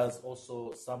leaders,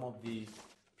 also some of the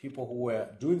people who were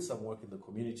doing some work in the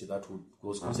community that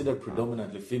was considered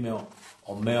predominantly female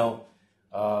or male,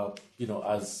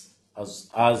 as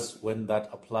when that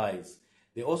applies.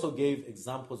 They also gave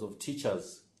examples of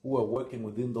teachers who were working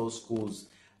within those schools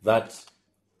that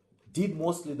did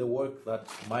mostly the work that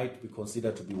might be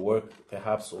considered to be work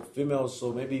perhaps of females.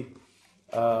 So maybe,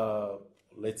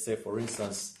 let's say for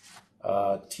instance,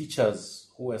 teachers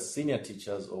who were senior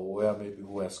teachers or who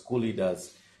were school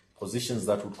leaders, positions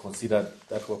that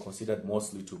were considered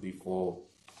mostly to be for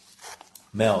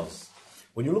males.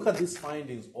 When you look at these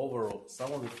findings overall,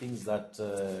 some of the things that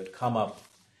come up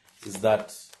is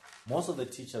that most of the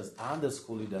teachers and the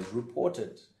school leaders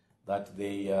reported that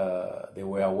they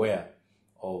were aware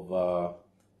of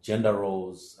gender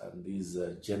roles and these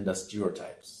gender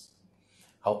stereotypes.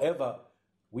 However,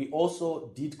 we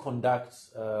also did conduct,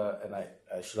 and I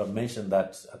should have mentioned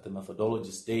that at the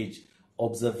methodology stage,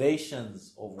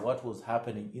 observations of what was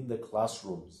happening in the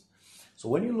classrooms. So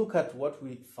when you look at what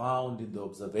we found in the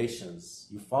observations,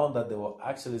 you found that there were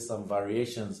actually some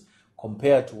variations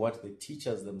compared to what the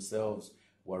teachers themselves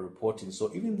were reporting.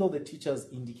 So even though the teachers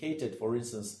indicated, for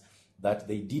instance, that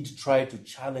they did try to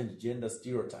challenge gender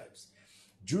stereotypes,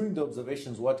 during the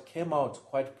observations, what came out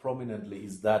quite prominently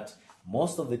is that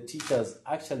most of the teachers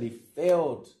actually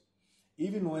failed,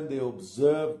 even when they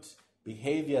observed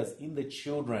behaviors in the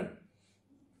children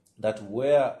that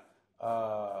were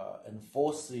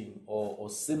enforcing or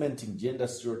cementing gender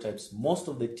stereotypes, most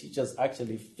of the teachers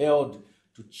actually failed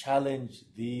to challenge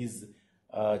these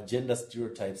gender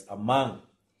stereotypes among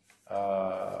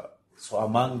the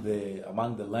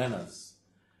learners.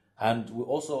 And we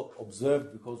also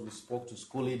observed, because we spoke to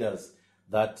school leaders,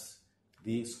 that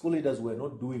the school leaders were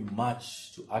not doing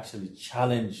much to actually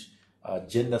challenge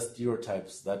gender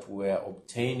stereotypes that were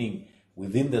obtaining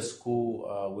within the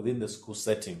school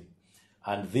setting.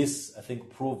 And this, I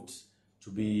think, proved to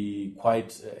be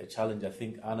quite a challenge. I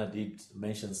think Anna did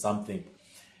mention something.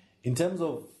 In terms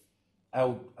of, I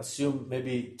would assume,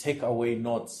 maybe takeaway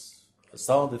notes,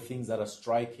 some of the things that are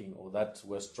striking or that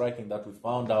were striking that we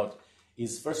found out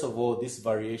is, first of all, this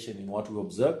variation in what we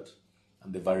observed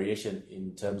and the variation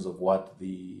in terms of what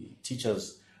the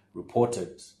teachers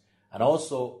reported. And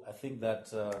also, I think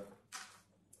that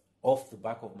off the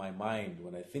back of my mind,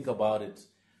 when I think about it,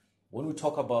 when we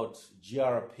talk about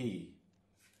GRP,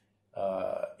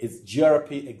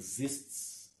 GRP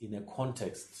exists in a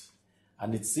context.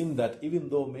 And it seemed that even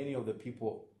though many of the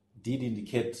people did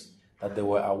indicate that they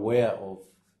were aware of,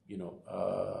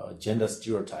 gender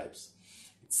stereotypes,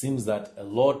 it seems that a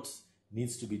lot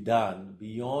needs to be done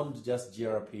beyond just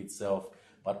GRP itself,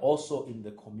 but also in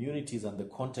the communities and the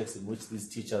context in which these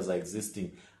teachers are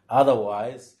existing.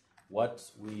 Otherwise, what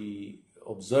we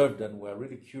observed, and we're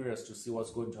really curious to see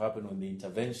what's going to happen when the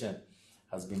intervention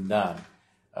has been done,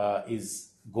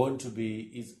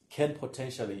 can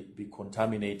potentially be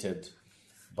contaminated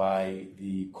by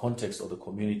the context or the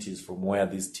communities from where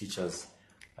these teachers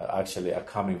actually are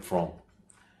coming from.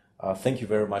 Thank you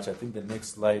very much. I think the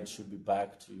next slide should be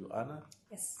back to you, Anna.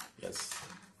 Yes. Yes.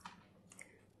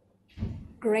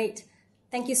 Great.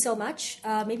 Thank you so much.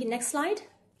 Maybe next slide,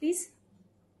 please.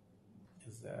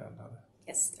 Is there another?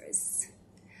 Yes, there is.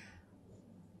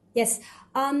 Yes.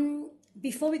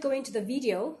 Before we go into the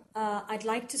video, I'd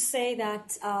like to say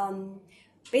that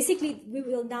basically we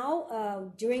will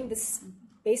now, during this,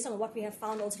 based on what we have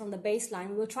found also from the baseline,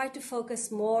 we will try to focus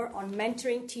more on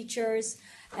mentoring teachers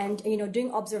and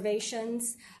doing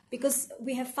observations, because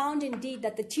we have found indeed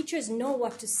that the teachers know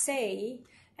what to say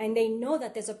and they know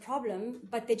that there's a problem,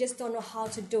 but they just don't know how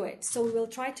to do it. So we will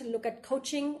try to look at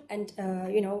coaching and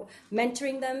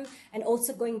mentoring them, and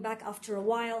also going back after a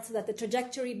while, so that the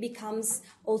trajectory becomes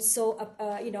also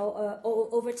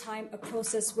over time a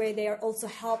process where they are also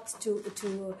helped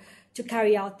to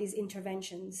carry out these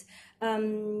interventions.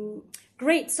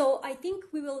 Great. So I think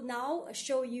we will now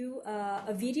show you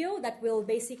a video that will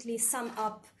basically sum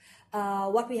up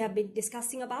what we have been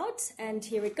discussing about, and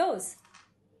here it goes.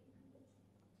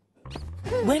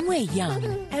 When we're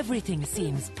young, everything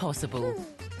seems possible.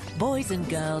 Boys and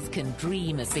girls can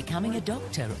dream of becoming a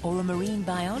doctor or a marine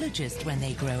biologist when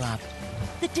they grow up.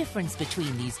 The difference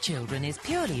between these children is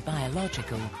purely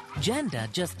biological. Gender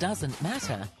just doesn't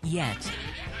matter yet.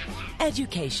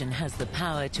 Education has the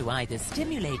power to either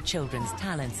stimulate children's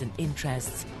talents and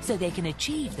interests so they can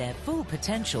achieve their full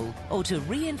potential, or to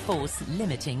reinforce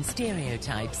limiting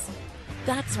stereotypes.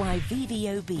 That's why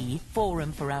VVOB,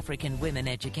 Forum for African Women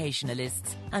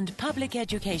Educationalists, and public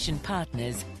education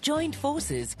partners joined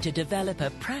forces to develop a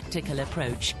practical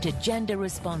approach to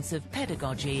gender-responsive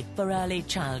pedagogy for early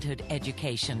childhood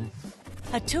education.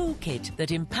 A toolkit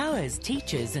that empowers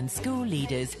teachers and school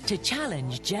leaders to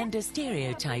challenge gender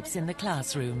stereotypes in the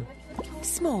classroom.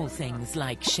 Small things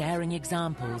like sharing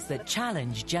examples that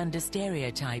challenge gender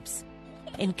stereotypes,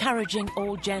 encouraging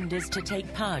all genders to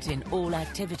take part in all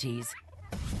activities,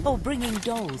 or bringing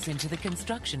dolls into the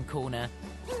construction corner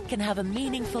can have a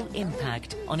meaningful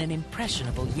impact on an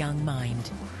impressionable young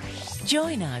mind.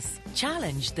 Join us,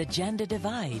 challenge the gender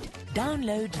divide.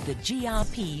 Download the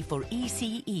GRP for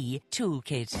ECE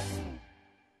toolkit.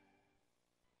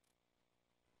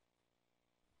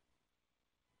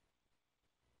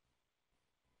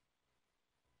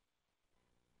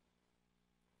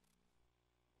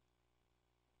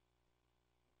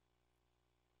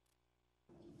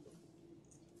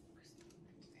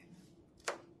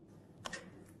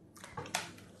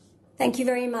 Thank you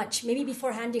very much. Maybe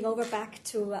before handing over back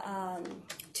to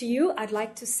you, I'd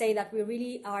like to say that we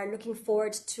really are looking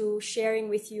forward to sharing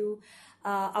with you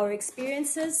our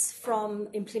experiences from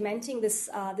implementing this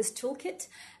toolkit,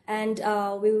 and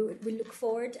we look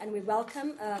forward and we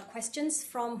welcome questions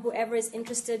from whoever is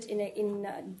interested in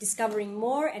discovering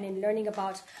more and in learning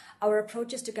about our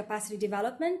approaches to capacity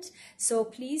development. So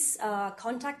please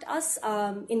contact us.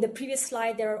 In the previous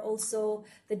slide, there are also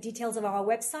the details of our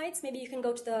websites. Maybe you can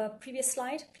go to the previous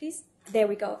slide, please. There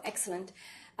we go. Excellent.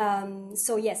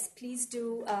 So yes, please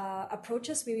do approach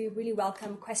us. We really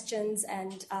welcome questions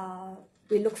and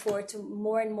we look forward to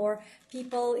more and more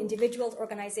people, individuals,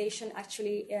 organizations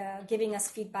actually giving us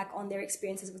feedback on their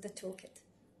experiences with the toolkit.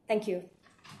 Thank you.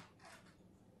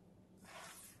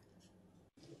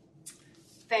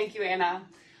 Thank you, Anna.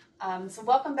 So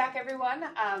welcome back, everyone.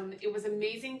 It was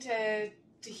amazing to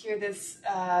hear this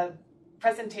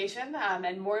presentation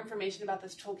and more information about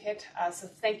this toolkit. So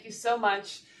thank you so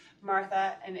much,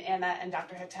 Martha and Anna and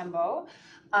Dr. Hatembo.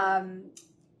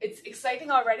 It's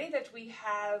exciting already that we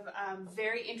have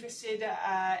very interested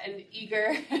and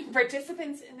eager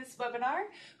participants in this webinar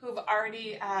who have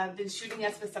already been shooting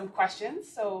us with some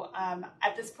questions. So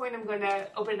at this point, I'm going to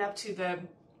open it up to the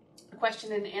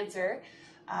question and answer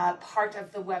part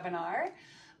of the webinar.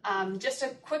 Just a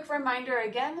quick reminder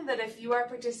again that if you are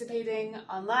participating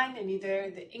online in either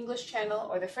the English channel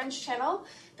or the French channel,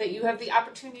 that you have the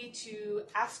opportunity to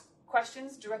ask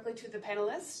questions directly to the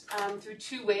panelists through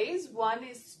two ways. One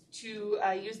is to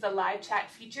use the live chat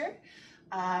feature,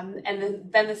 and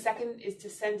then the second is to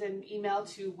send an email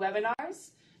to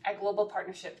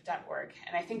webinars@globalpartnership.org.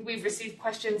 And I think we've received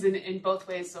questions in both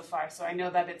ways so far, so I know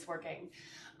that it's working.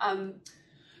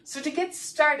 So to get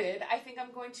started, I think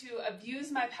I'm going to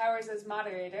abuse my powers as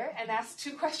moderator and ask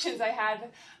two questions I had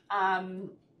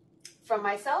from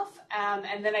myself.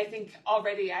 And then I think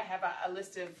already I have a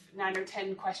list of 9 or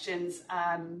 10 questions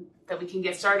that we can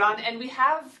get started on. And we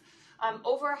have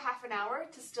over half an hour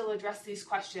to still address these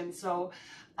questions. So,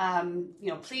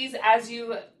 please, as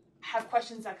you have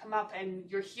questions that come up and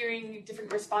you're hearing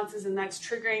different responses and that's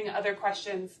triggering other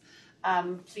questions,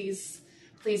 please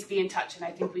be in touch, and I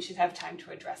think we should have time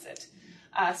to address it.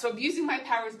 So abusing my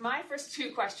powers, my first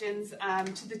two questions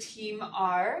to the team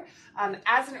are,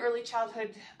 as an early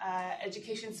childhood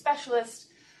education specialist,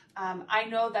 I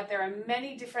know that there are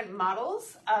many different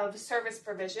models of service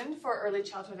provision for early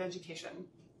childhood education.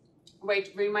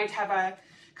 Right? We might have a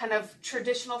kind of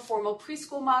traditional formal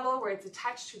preschool model where it's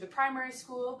attached to the primary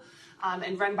school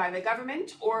and run by the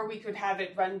government, or we could have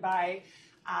it run by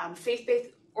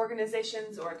faith-based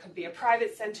organizations, or it could be a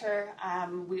private center.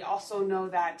 We also know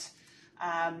that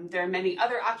there are many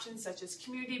other options, such as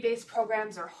community-based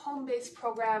programs or home-based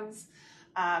programs.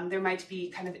 There might be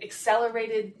kind of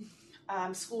accelerated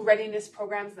school readiness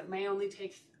programs that may only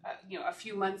take a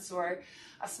few months or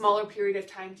a smaller period of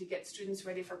time to get students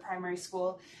ready for primary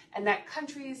school, and that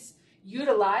countries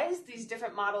utilize these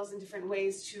different models in different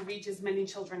ways to reach as many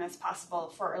children as possible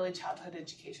for early childhood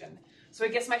education. So I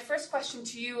guess my first question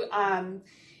to you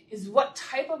is, what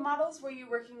type of models were you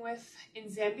working with in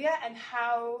Zambia, and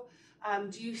how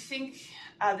do you think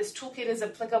this toolkit is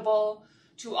applicable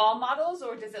to all models,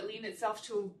 or does it lean itself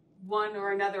to one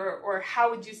or another, or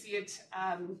how would you see it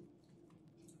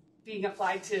being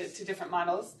applied to different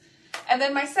models? And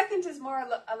then my second is more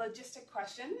a logistic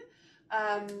question.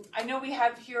 I know we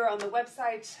have here on the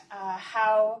website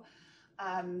how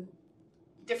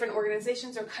different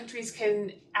organizations or countries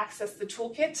can access the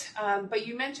toolkit, but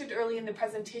you mentioned early in the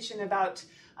presentation about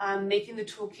making the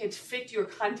toolkit fit your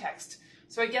context.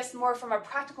 So I guess more from a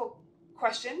practical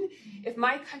question, if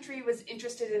my country was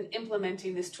interested in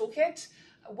implementing this toolkit,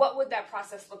 what would that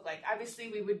process look like?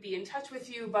 Obviously, we would be in touch with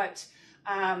you, but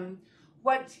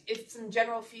what is some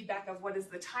general feedback of what is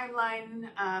the timeline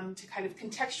to kind of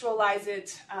contextualize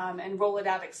it and roll it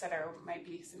out, et cetera, might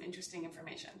be some interesting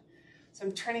information. So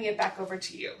I'm turning it back over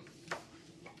to you.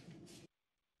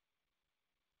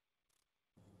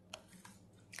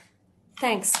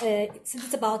 Thanks. Since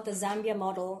it's about the Zambia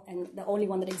model and the only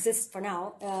one that exists for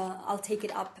now, I'll take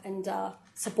it up and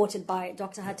supported by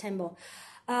Dr. Hatembo.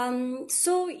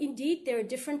 So indeed, there are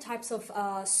different types of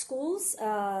schools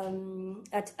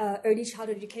at early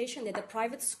childhood education. There are the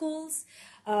private schools,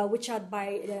 which are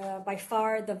by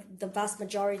far the vast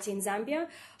majority in Zambia.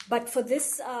 But for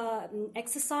this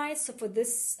exercise, so for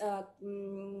this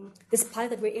this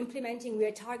pilot that we're implementing, we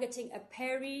are targeting a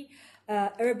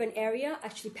urban area,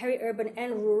 actually peri-urban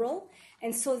and rural.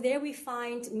 And so there we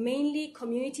find mainly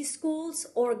community schools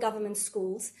or government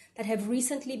schools that have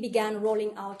recently began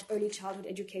rolling out early childhood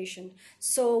education.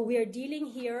 So we are dealing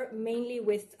here mainly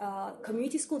with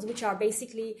community schools, which are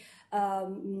basically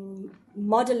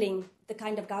modeling the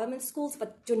kind of government schools,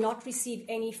 but do not receive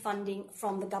any funding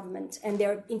from the government, and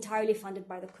they're entirely funded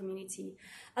by the community,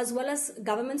 as well as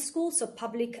government schools, so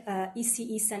public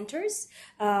ECE centers,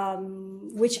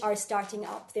 which are starting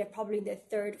up. They're probably in their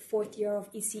third, fourth year of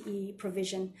ECE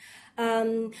provision.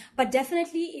 But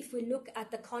definitely, if we look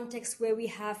at the context where we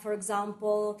have, for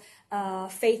example,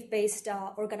 faith-based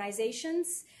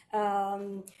organizations,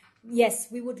 yes,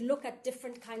 we would look at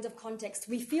different kinds of contexts.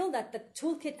 We feel that the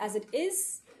toolkit as it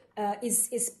is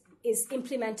is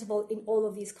implementable in all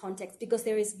of these contexts, because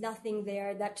there is nothing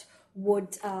there that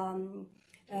would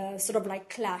sort of like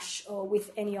clash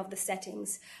with any of the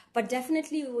settings. But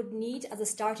definitely we would need, as a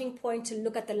starting point, to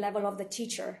look at the level of the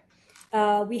teacher.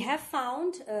 We have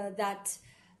found that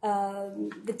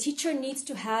the teacher needs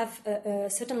to have a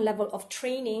certain level of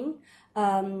training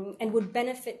and would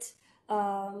benefit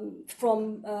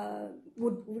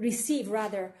would receive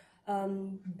rather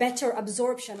better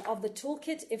absorption of the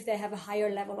toolkit if they have a higher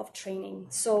level of training.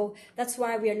 So that's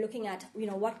why we are looking at,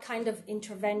 what kind of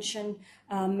intervention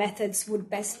methods would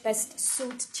best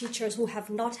suit teachers who have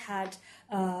not had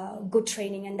good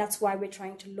training. And that's why we're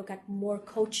trying to look at more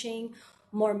coaching,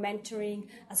 more mentoring,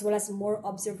 as well as more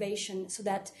observation, so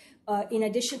that in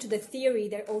addition to the theory,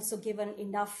 they're also given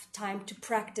enough time to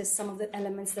practice some of the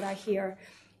elements that are here.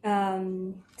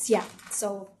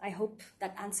 So I hope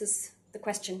that answers the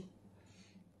question.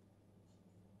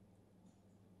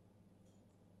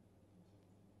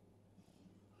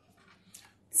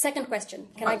 Second question.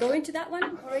 Can I go into that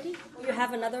one already? You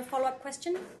have another follow-up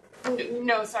question?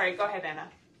 No, sorry. Go ahead, Anna.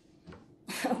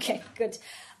 Okay, good.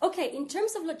 Okay, in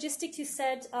terms of logistics, you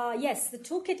said, yes, the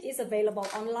toolkit is available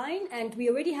online, and we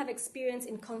already have experience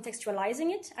in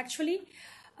contextualizing it, actually.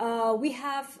 We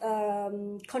have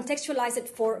contextualized it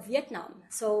for Vietnam.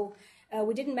 So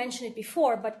we didn't mention it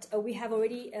before, but we have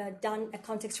already done a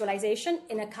contextualization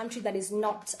in a country that is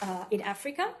not in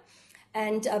Africa.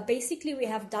 And basically, we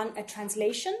have done a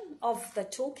translation of the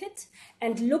toolkit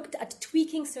and looked at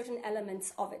tweaking certain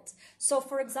elements of it. So,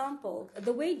 for example,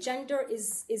 the way gender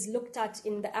is looked at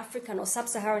in the African or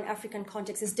sub-Saharan African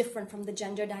context is different from the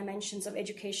gender dimensions of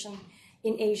education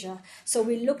in Asia. So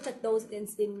we looked at those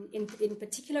in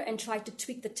particular and tried to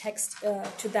tweak the text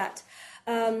to that.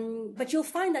 But you'll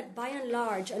find that by and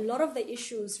large, a lot of the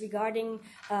issues regarding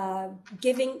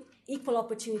giving equal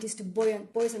opportunities to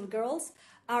boys and girls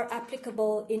are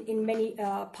applicable in many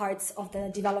parts of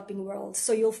the developing world.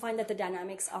 So you'll find that the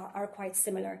dynamics are quite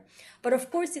similar. But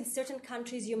of course, in certain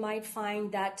countries, you might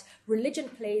find that religion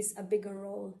plays a bigger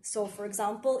role. So for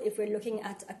example, if we're looking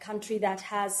at a country that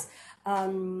has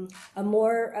a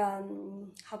more,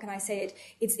 how can I say it?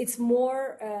 It's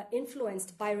more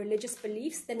influenced by religious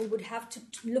beliefs, then we would have to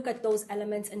look at those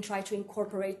elements and try to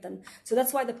incorporate them. So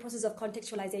that's why the process of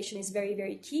contextualization is very,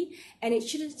 very key, and it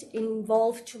shouldn't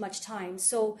involve too much time.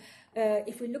 So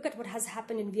if we look at what has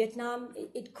happened in Vietnam,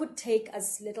 it could take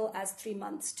as little as 3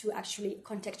 months to actually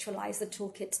contextualize the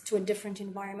toolkit to a different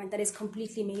environment that is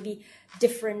completely maybe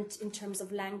different in terms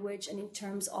of language and in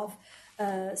terms of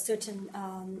certain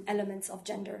elements of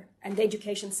gender and the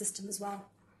education system as well.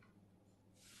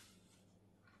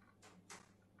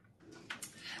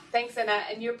 Thanks, Anna.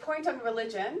 And your point on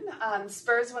religion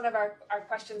spurs one of our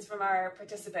questions from our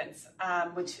participants,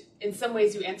 which in some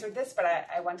ways you answered this, but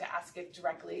I want to ask it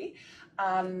directly.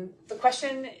 The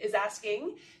question is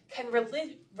asking, can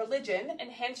religion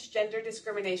enhance gender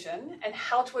discrimination, and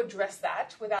how to address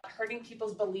that without hurting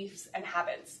people's beliefs and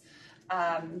habits?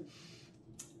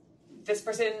 This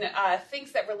person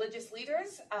thinks that religious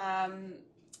leaders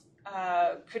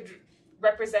could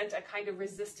represent a kind of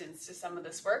resistance to some of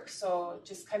this work. So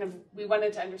just kind of, we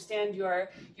wanted to understand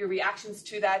your reactions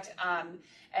to that,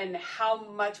 and how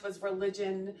much was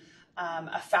religion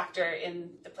a factor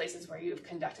in the places where you've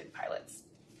conducted pilots?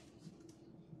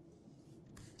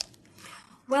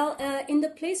 Well, in the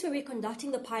place where we're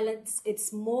conducting the pilots,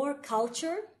 it's more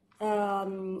culture,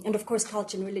 and of course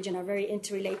culture and religion are very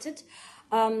interrelated.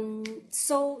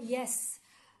 So yes,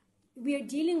 we are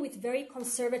dealing with very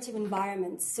conservative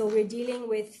environments. So we're dealing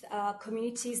with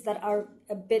communities that are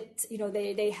a bit,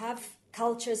 they have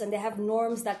cultures and they have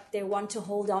norms that they want to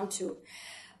hold on to.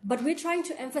 But we're trying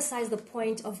to emphasize the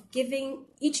point of giving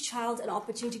each child an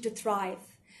opportunity to thrive,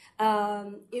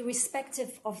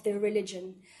 irrespective of their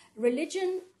religion.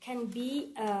 Religion can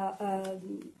be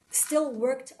still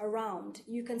worked around.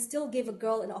 You can still give a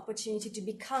girl an opportunity to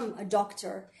become a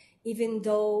doctor, even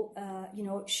though,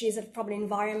 she is from an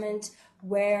environment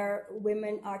where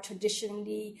women are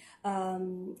traditionally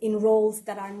in roles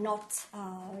that are not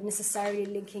necessarily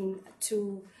linking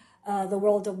to the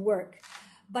world of work.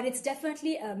 But it's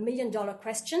definitely a $1 million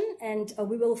question, and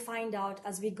we will find out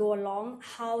as we go along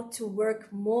how to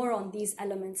work more on these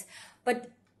elements.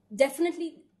 But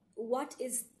definitely what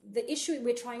is the issue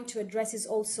we're trying to address is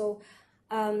also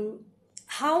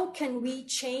how can we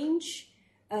change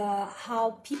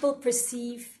how people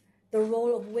perceive the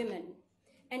role of women,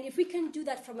 And if we can do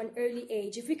that from an early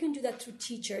age, if we can do that through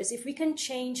teachers, if we can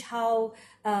change how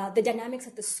the dynamics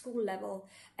at the school level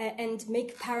and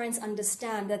make parents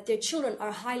understand that their children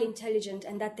are highly intelligent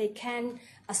and that they can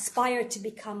aspire to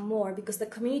become more, because the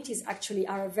communities actually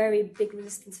are a very big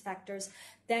resistance factors,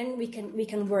 then we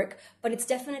can work. But it's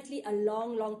definitely a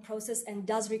long process and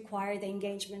does require the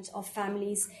engagement of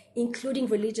families, including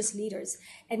religious leaders.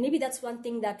 And maybe that's one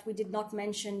thing that we did not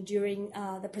mention during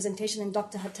the presentation, and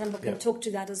Dr. Hatembo can talk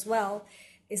to that as well,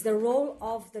 is the role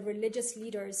of the religious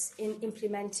leaders in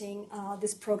implementing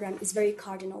this program is very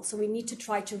cardinal. So we need to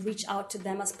try to reach out to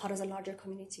them as part of the larger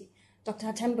community. Dr.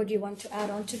 Hatembo, do you want to add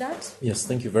on to that? Yes,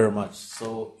 thank you very much.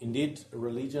 So indeed,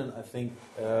 religion, I think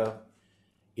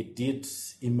it did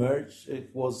emerge.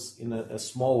 It was in a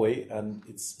small way, and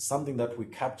it's something that we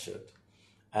captured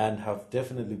and have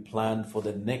definitely planned for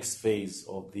the next phase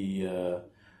of the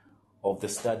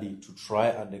study to try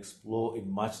and explore in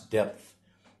much depth.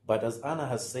 But as Anna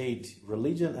has said,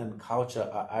 religion and culture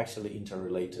are actually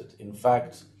interrelated. In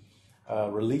fact,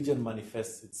 religion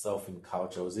manifests itself in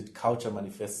culture, or is it culture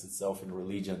manifests itself in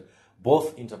religion?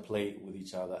 Both interplay with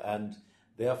each other, and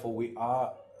therefore we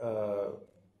are,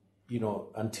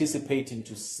 anticipating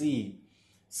to see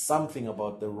something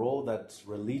about the role that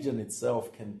religion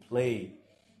itself can play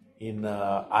in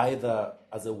either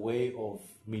as a way of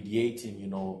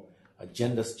mediating,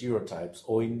 gender stereotypes,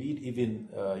 or indeed even,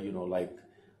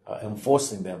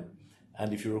 enforcing them.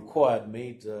 And if you recall, I had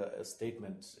made a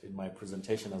statement in my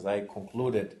presentation as I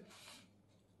concluded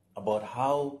about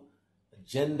how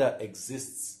gender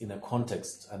exists in a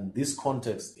context, and this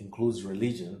context includes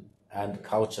religion and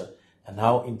culture, and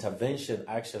how intervention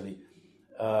actually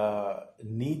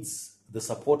needs the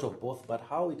support of both, but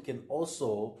how it can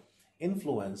also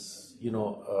influence,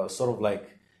 sort of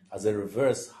like as a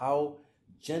reverse, how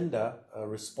gender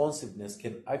responsiveness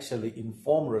can actually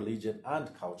inform religion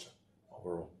and culture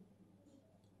overall.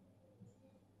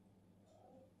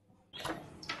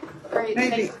 Great.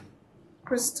 Maybe,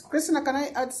 Christina, can I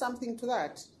add something to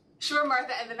that? Sure,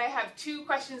 Martha, and then I have two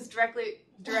questions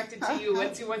directed to you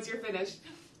once you're finished.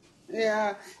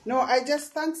 Yeah, no, I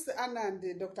just thanks Anna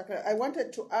and Dr. Claire. I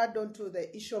wanted to add on to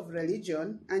the issue of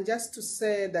religion, and just to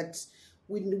say that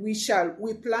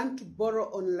we plan to borrow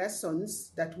on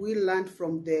lessons that we learned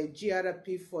from the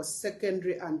GRP for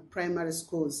secondary and primary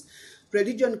schools.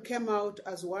 Religion came out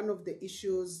as one of the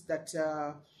issues that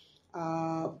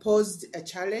posed a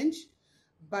challenge,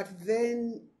 but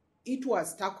then it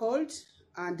was tackled,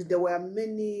 and there were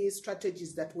many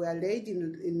strategies that were laid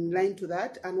in line to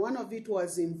that, and one of it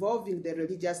was involving the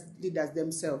religious leaders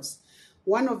themselves.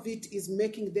 One of it is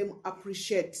making them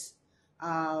appreciate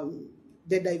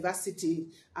the diversity,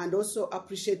 and also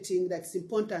appreciating that it's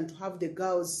important to have the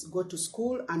girls go to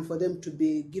school and for them to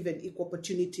be given equal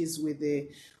opportunities with the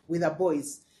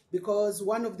boys. Because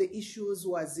one of the issues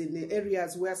was in the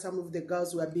areas where some of the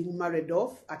girls were being married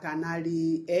off at an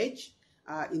early age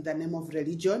in the name of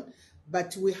religion.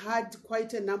 But we had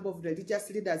quite a number of religious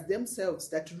leaders themselves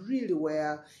that really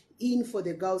were in for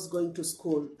the girls going to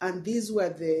school. And these were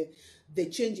the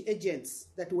change agents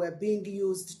that were being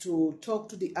used to talk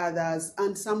to the others.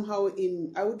 And somehow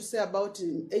I would say about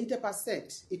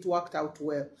 80%, it worked out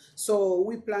well. So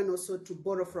we plan also to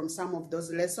borrow from some of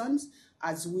those lessons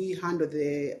as we handle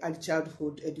the early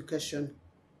childhood education.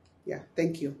 Yeah,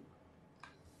 thank you.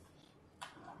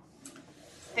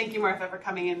 Thank you, Martha, for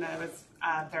coming in. That was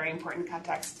very important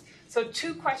context. So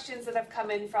 2 questions that have come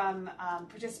in from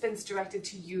participants directed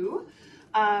to you.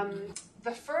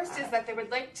 The first is that they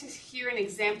would like to hear an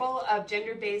example of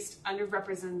gender-based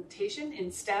underrepresentation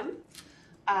in STEM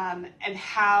and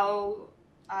how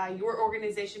your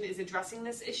organization is addressing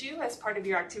this issue as part of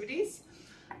your activities.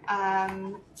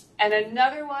 And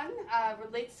another one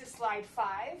relates to slide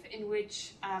 5, in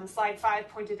which slide 5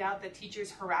 pointed out that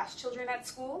teachers harass children at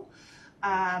school.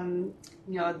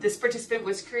 This participant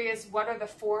was curious, what are the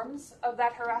forms of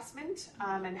that harassment,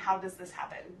 and how does this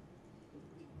happen?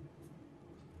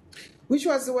 Which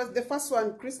was the first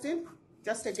one, Christine?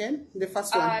 Just again, the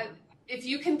first one. If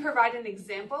you can provide an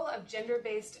example of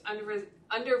gender-based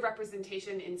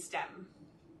underrepresentation in STEM.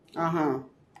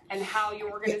 And how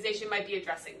your organization might be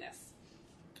addressing this.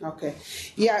 Okay.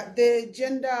 Yeah, the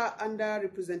gender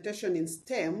underrepresentation in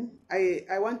STEM,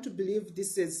 I want to believe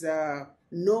this is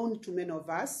known to many of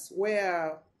us,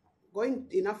 where going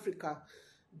in Africa,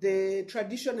 the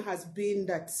tradition has been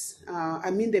that,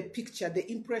 the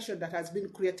impression that has been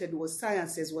created was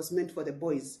sciences was meant for the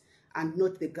boys and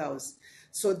not the girls.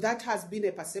 So that has been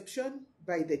a perception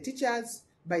by the teachers,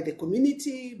 by the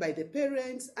community, by the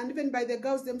parents, and even by the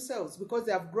girls themselves, because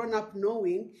they have grown up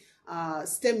knowing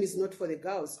STEM is not for the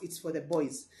girls, it's for the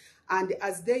boys. And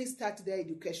as they start their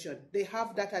education, they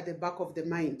have that at the back of the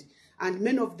mind. And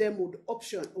many of them would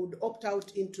opt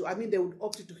out into, they would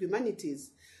opt into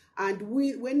humanities. And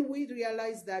when we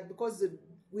realized that, because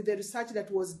with the research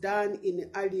that was done in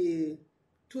early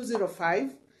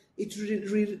 2005, it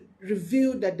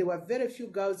revealed that there were very few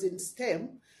girls in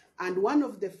STEM. And one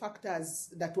of the factors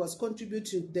that was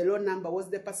contributing to the low number was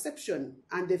the perception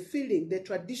and the feeling, the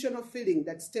traditional feeling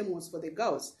that STEM was for the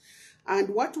girls. And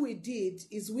what we did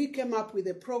is we came up with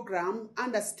a program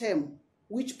under STEM,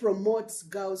 which promotes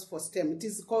girls for STEM. It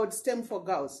is called STEM for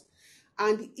Girls.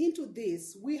 And into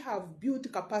this, we have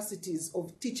built capacities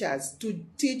of teachers to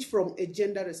teach from a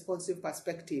gender-responsive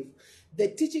perspective. The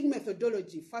teaching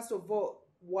methodology, first of all,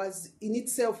 was in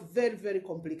itself very, very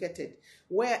complicated,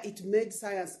 where it made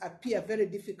science appear very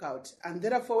difficult. And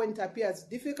therefore, when it appears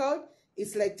difficult,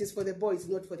 it's like it is for the boys,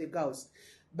 not for the girls.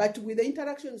 But with the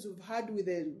interactions we've had with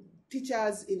the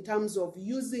teachers in terms of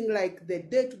using like the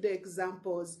day-to-day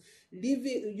examples,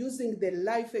 using the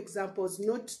life examples,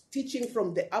 not teaching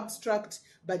from the abstract,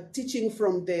 but teaching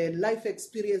from the life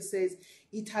experiences,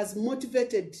 it has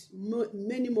motivated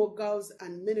many more girls,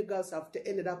 and many girls have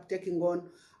ended up taking on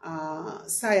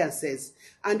sciences.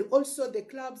 And also the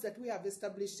clubs that we have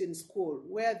established in school,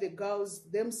 where the girls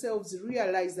themselves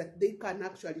realize that they can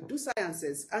actually do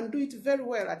sciences and do it very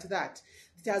well at that.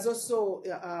 It has also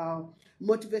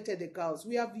motivated the girls.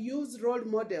 We have used role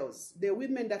models, the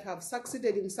women that have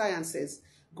succeeded in sciences,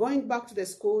 going back to the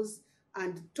schools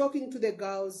and talking to the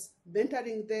girls,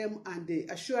 mentoring them and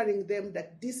assuring them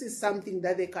that this is something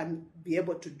that they can be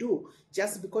able to do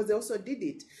just because they also did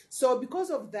it. So because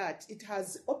of that, it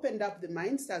has opened up the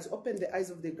minds, has opened the eyes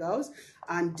of the girls,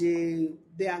 and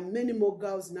there are many more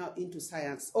girls now into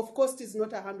science. Of course, it is not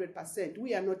 100%.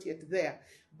 We are not yet there,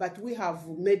 but we have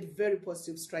made very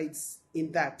positive strides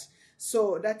in that.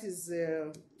 So that is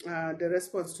the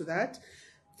response to that.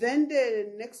 Then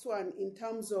the next one, in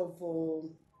terms of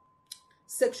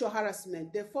sexual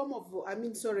harassment, the form of,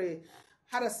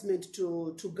 harassment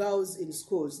to girls in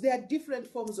schools. There are different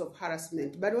forms of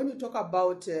harassment, but when we talk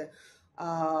about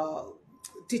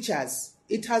teachers,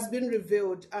 it has been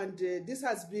revealed, and this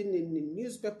has been in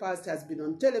newspapers, it has been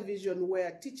on television,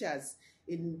 where teachers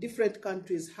in different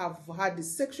countries have had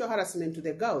sexual harassment to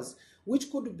the girls,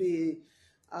 which could be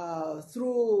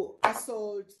through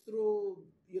assault, through,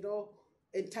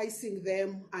 enticing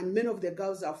them, and many of the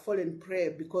girls have fallen prey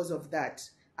because of that.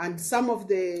 And some of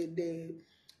the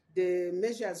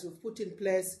measures we've put in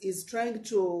place is trying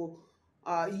to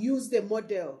use the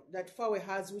model that FAWE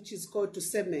has, which is called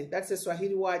tuseme. That's a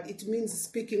Swahili word. It means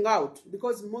speaking out,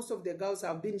 because most of the girls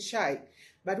have been shy.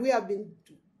 But we have been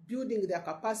building their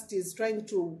capacities, trying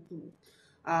to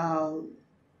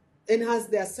enhance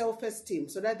their self-esteem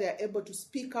so that they are able to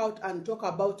speak out and talk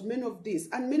about many of these.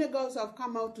 And many girls have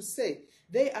come out to say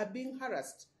they are being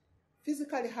harassed,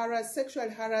 physically harassed,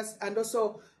 sexually harassed, and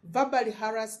also verbally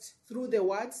harassed through the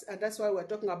words. And that's why we're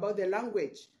talking about the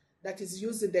language that is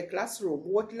used in the classroom,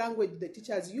 what language the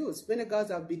teachers use. Many girls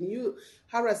have been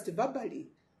harassed verbally.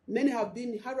 Many have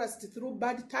been harassed through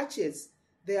bad touches.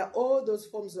 There are all those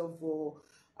forms of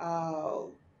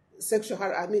sexual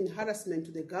harassment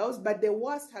to the girls, but the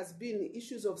worst has been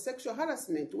issues of sexual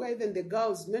harassment, where even the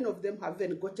girls, many of them have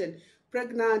then gotten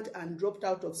pregnant and dropped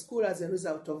out of school as a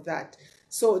result of that.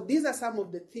 So these are some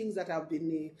of the things that have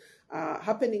been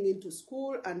happening into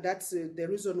school, and that's the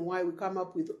reason why we come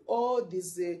up with all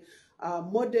these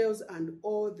models and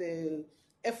all the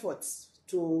efforts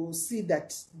to see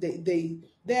that they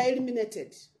are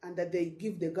eliminated and that they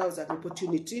give the girls an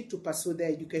opportunity to pursue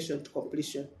their education to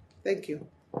completion. Thank you.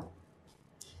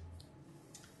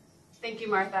 Thank you,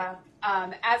 Martha.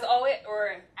 As always,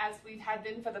 or as we've had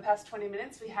been for the past 20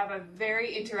 minutes, we have a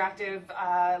very interactive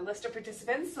list of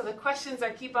participants. So the questions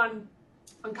are keep on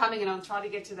coming, and I'll try to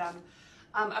get to them.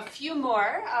 A few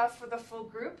more for the full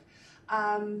group.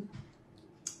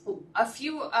 A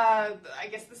few, I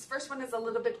guess this first one is a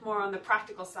little bit more on the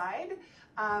practical side.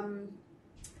 And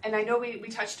I know we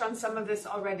touched on some of this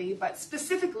already, but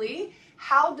specifically,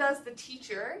 how does the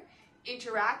teacher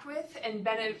interact with and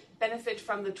benefit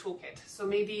from the toolkit? So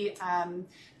maybe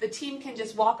the team can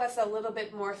just walk us a little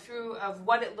bit more through of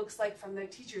what it looks like from the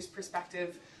teacher's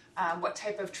perspective, what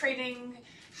type of training,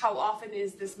 how often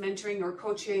is this mentoring or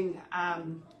coaching, are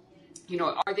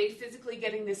they physically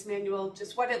getting this manual?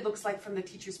 Just what it looks like from the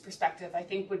teacher's perspective, I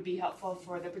think would be helpful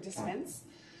for the participants.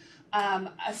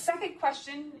 A second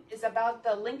question is about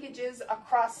the linkages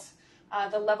across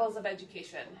the levels of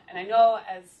education. And I know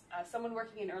as someone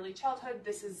working in early childhood,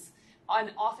 this is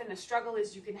often a struggle,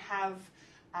 is you can have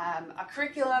a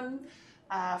curriculum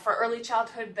for early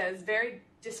childhood that is very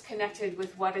disconnected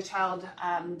with what a child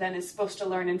then is supposed to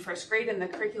learn in first grade, and the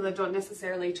curricula don't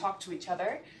necessarily talk to each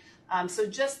other. So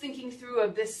just thinking through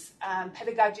of this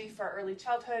pedagogy for early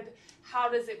childhood, how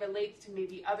does it relate to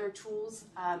maybe other tools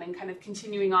and kind of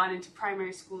continuing on into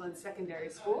primary school and secondary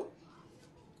school?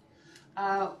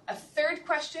 A third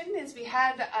question is we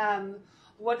had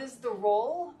what is the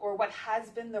role, or what has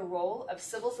been the role of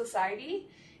civil society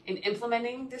in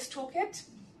implementing this toolkit?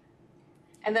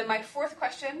 And then my fourth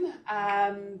question,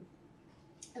 and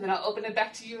then I'll open it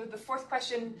back to you. The fourth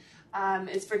question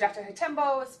is for Dr.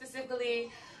 Hatembo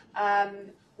specifically.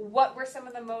 What were some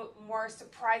of the more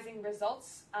surprising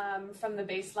results from the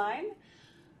baseline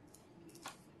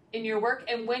in your work,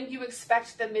 and when do you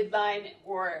expect the midline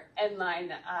or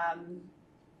endline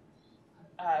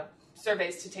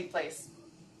surveys to take place?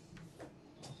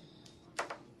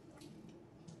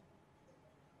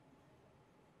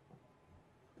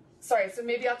 Sorry, so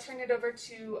maybe I'll turn it over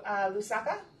to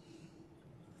Lusaka.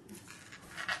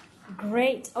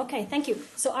 Great. Okay, thank you.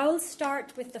 So I will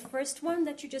start with the first one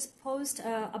that you just posed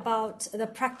about the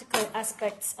practical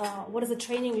aspects. What does the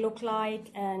training look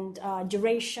like, and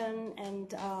duration,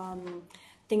 and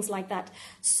things like that.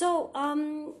 So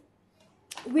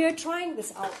we are trying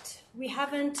this out. We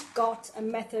haven't got a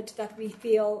method that we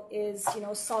feel is,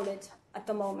 solid at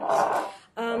the moment.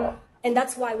 And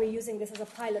that's why we're using this as a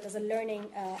pilot, as a learning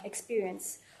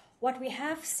experience. What we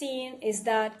have seen is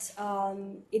that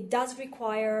it does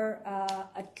require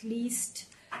at least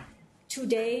 2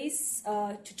 days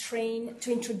to train,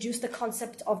 to introduce the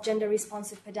concept of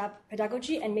gender-responsive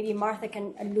pedagogy, and maybe Martha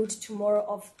can allude to more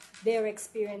of their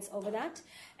experience over that.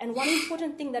 And one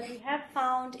important thing that we have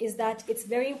found is that it's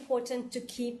very important to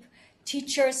keep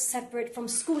teachers separate from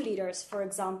school leaders, for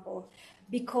example,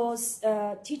 because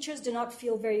teachers do not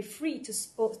feel very free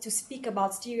to speak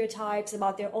about stereotypes,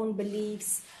 about their own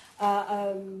beliefs,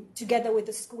 together with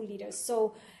the school leaders.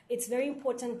 So it's very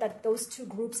important that those two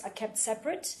groups are kept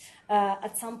separate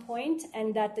at some point,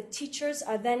 and that the teachers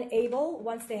are then able,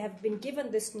 once they have been given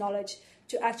this knowledge,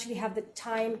 to actually have the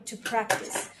time to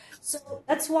practice. So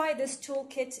that's why this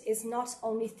toolkit is not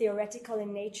only theoretical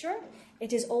in nature,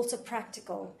 it is also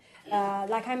practical.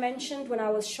 Like I mentioned when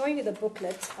I was showing you the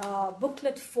booklet,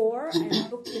 booklet 4 and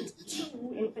booklet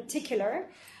 2 in particular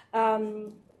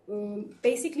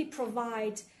basically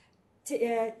provide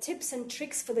tips and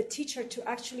tricks for the teacher to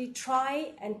actually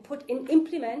try and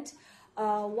implement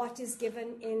what is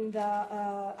given in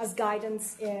the as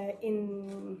guidance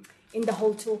in the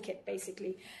whole toolkit,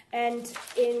 basically. And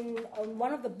in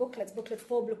one of the booklets, booklet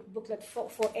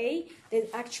 4A, there's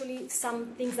actually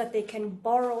some things that they can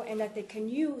borrow and that they can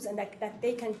use and that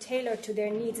they can tailor to their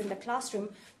needs in the classroom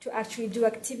to actually do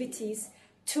activities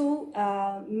to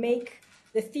make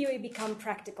the theory become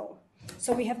practical.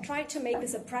 So we have tried to make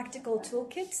this a practical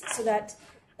toolkit so that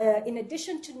in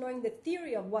addition to knowing the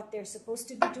theory of what they're supposed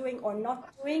to be doing or not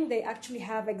doing, they actually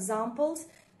have examples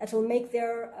that will make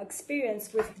their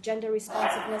experience with gender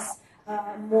responsiveness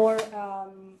more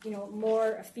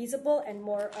feasible and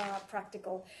more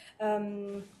practical.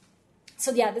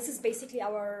 So yeah, this is basically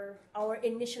our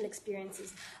initial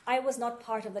experiences. I was not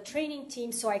part of the training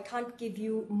team, so I can't give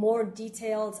you more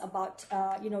details about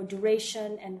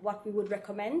duration and what we would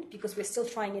recommend, because we're still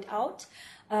trying it out.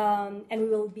 And we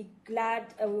will be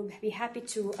we'll be happy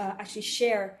to actually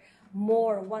share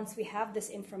more once we have this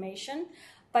information.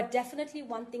 But definitely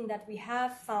one thing that we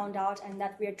have found out and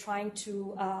that we are trying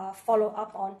to follow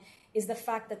up on is the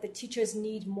fact that the teachers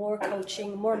need more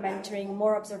coaching, more mentoring,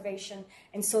 more observation,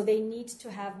 and so they need to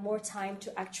have more time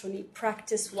to actually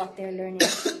practice what they're learning.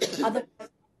 Otherwise,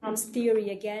 it becomes theory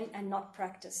again and not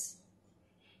practice.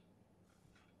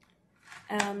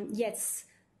 Yes,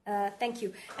 thank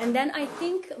you. And then I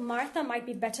think Martha might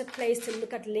be better placed to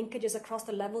look at linkages across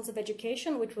the levels of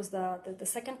education, which was the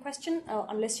second question,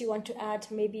 unless you want to add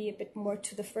maybe a bit more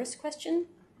to the first question,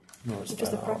 which was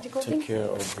the practical thing. Take care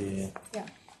of the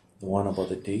one about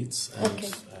the dates. And,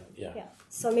 okay. Yeah.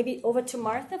 So maybe over to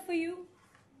Martha for you.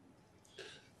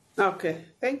 Okay,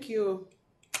 thank you.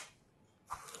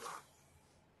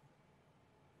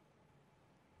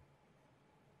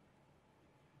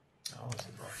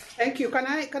 Thank you. Can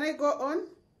I go on?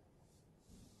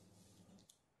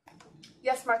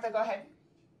 Yes, Martha, go ahead.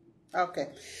 Okay.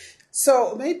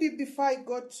 So maybe before I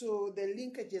go to the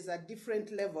linkages at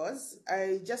different levels,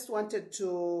 I just wanted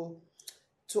to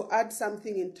add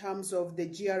something in terms of the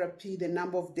GRP, the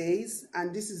number of days,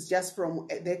 and this is just from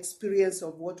the experience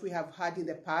of what we have had in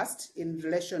the past in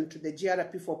relation to the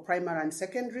GRP for primary and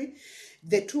secondary.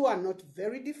 The two are not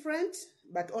very different,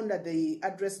 but under they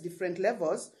address different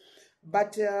levels.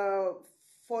 But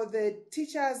for the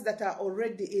teachers that are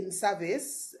already in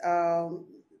service, the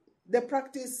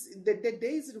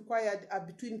days required are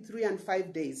between 3 and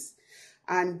 5 days.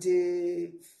 And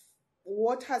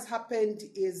what has happened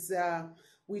is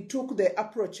we took the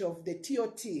approach of the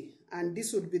TOT, and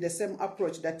this would be the same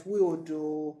approach that we would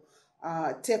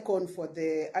take on for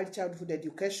the early childhood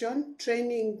education,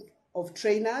 training of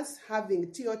trainers,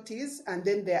 having TOTs, and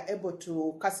then they are able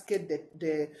to cascade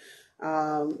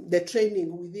the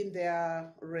training within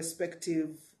their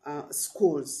respective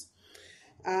schools.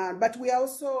 But we are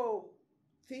also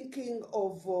thinking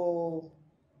of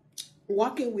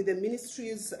working with the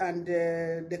ministries and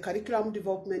the curriculum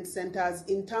development centers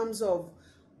in terms of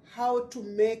how to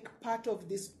make part of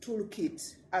this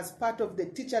toolkit as part of the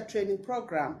teacher training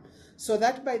program, so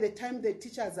that by the time the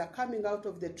teachers are coming out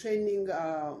of the training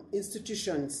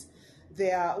institutions,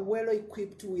 they are well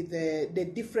equipped with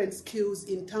the different skills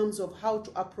in terms of how to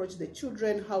approach the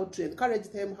children, how to encourage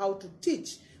them, how to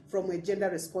teach from a gender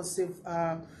responsive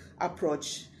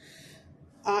approach.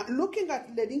 Looking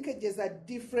at the linkages at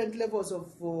different levels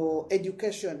of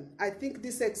education, I think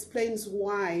this explains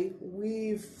why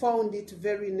we found it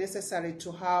very necessary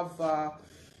to have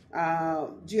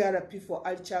GRP for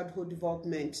early childhood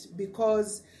development,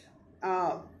 because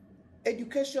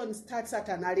education starts at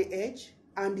an early age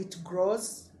and it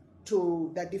grows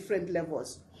to the different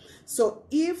levels. So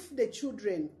if the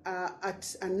children are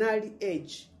at an early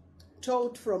age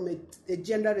taught from a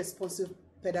gender responsive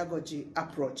pedagogy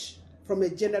approach, from a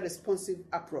gender responsive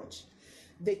approach,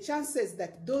 the chances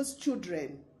that those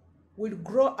children will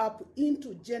grow up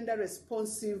into gender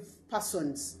responsive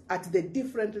persons at the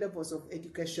different levels of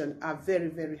education are very,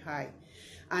 very high.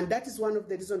 And that is one of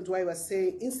the reasons why I was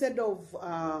saying, instead of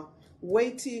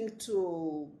waiting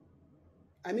to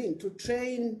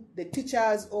train the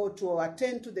teachers or to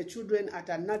attend to the children at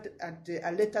a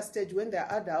later stage when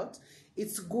they're adults,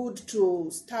 it's good to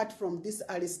start from this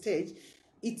early stage.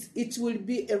 It will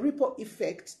be a ripple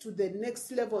effect to the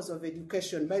next levels of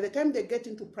education. By the time they get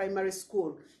into primary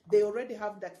school, they already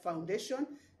have that foundation.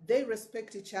 They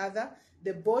respect each other.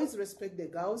 The boys respect the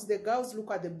girls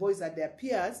look at the boys as their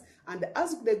peers, and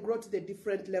as they grow to the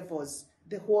different levels,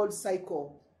 the whole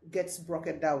cycle gets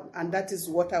broken down. And that is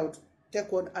what I would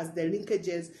take on as the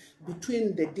linkages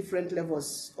between the different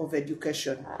levels of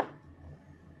education.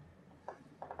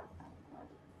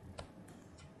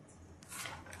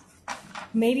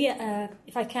 Maybe,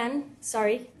 if I can,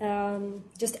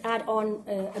 just add on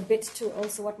a bit to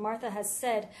also what Martha has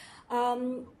said.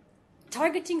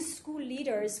 Targeting school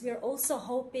leaders, we are also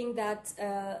hoping that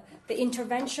the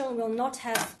intervention will not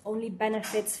have only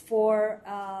benefits for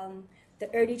the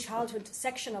early childhood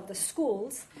section of the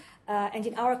schools. And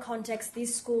in our context,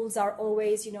 these schools are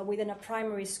always, within a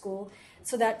primary school,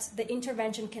 so that the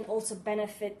intervention can also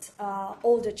benefit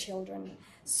older children.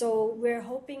 So we're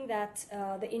hoping that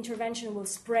the intervention will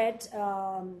spread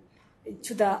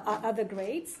to the other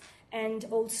grades, and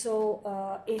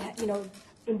also,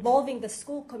 involving the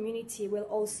school community will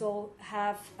also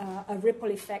have a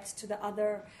ripple effect to the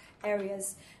other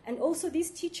areas. And also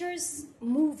these teachers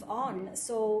move on.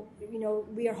 So,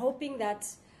 we are hoping that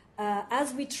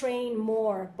as we train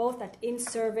more, both at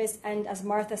in-service and, as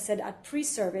Martha said, at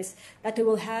pre-service, that we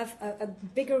will have a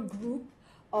bigger group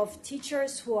of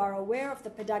teachers who are aware of the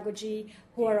pedagogy,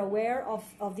 who are aware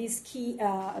of these key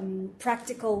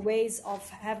practical ways of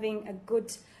having a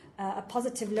good, a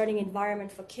positive learning environment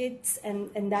for kids,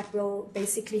 and that will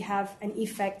basically have an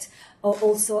effect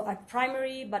also at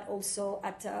primary, but also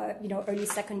at early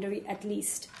secondary at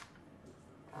least.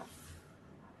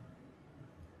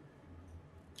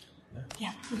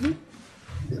 Yeah. Mm-hmm.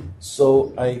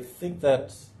 So I think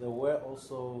that there were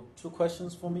also two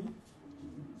questions for me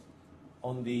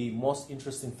on the most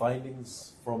interesting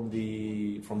findings from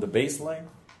the baseline,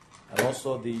 and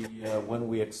also the when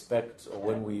we expect or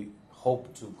when we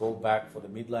hope to go back for the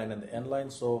midline and the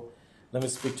endline. So let me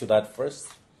speak to that first.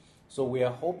 So we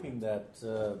are hoping that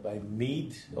by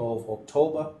mid of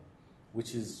October,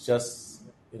 which is just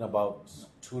in about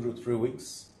 2 to 3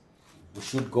 weeks, we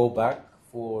should go back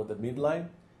for the midline,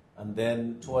 and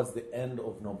then towards the end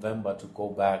of November to go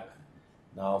back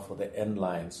now for the end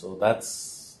line. So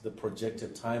that's the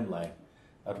projected timeline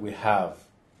that we have.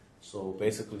 So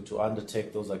basically to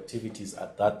undertake those activities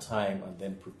at that time and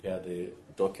then prepare the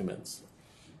documents.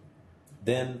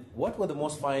 Then what were the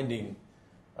most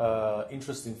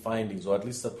interesting findings, or at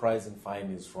least surprising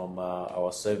findings from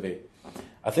our survey?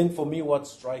 I think for me what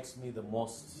strikes me the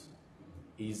most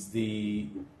is the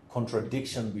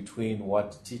contradiction between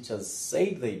what teachers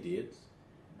say they did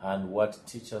and what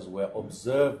teachers were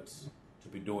observed to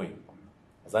be doing.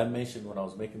 As I mentioned when I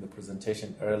was making the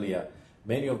presentation earlier,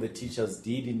 many of the teachers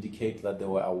did indicate that they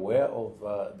were aware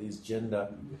of these gender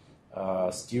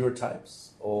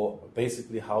stereotypes, or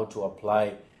basically how to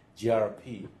apply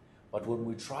GRP. But when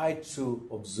we tried to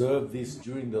observe this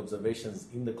during the observations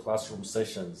in the classroom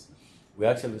sessions, we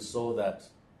actually saw that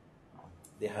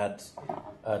they had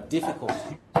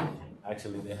difficulty.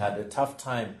 Actually, they had a tough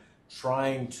time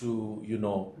trying to,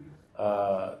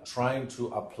 apply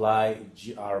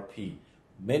GRP.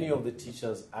 Many of the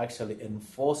teachers actually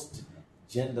enforced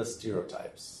gender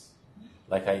stereotypes.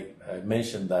 Like I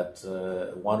mentioned that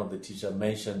one of the teachers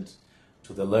mentioned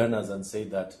to the learners and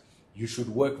said that you should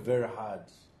work very hard,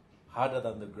 harder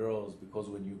than the girls, because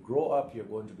when you grow up, you're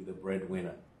going to be the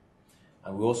breadwinner.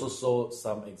 And we also saw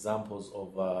some examples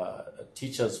of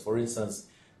teachers, for instance,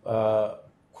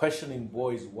 questioning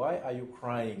boys, why are you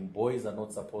crying? Boys are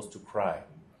not supposed to cry.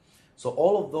 So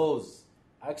all of those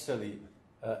actually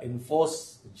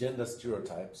enforce gender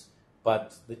stereotypes,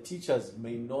 but the teachers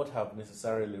may not have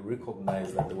necessarily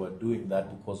recognized that they were doing that,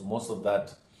 because most of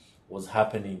that was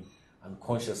happening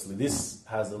unconsciously. This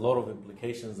has a lot of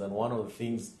implications, and one of the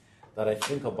things that I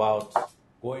think about,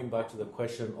 going back to the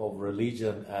question of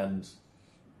religion and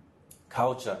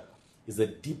culture, is the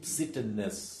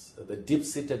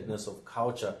deep-seatedness of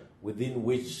culture within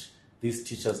which these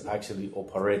teachers actually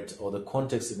operate, or the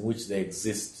context in which they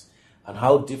exist, and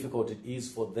how difficult it is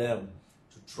for them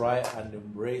to try and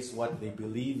embrace what they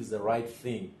believe is the right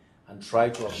thing and try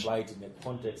to apply it in a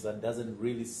context that doesn't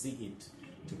really see it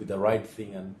to be the right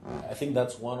thing. And I think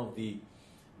that's one of the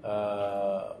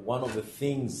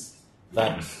things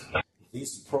that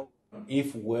this program,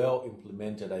 if well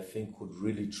implemented, I think could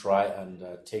really try and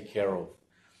take care of.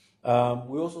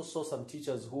 We also saw some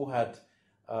teachers who had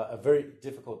a very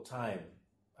difficult time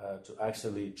to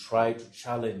actually try to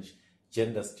challenge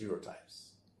gender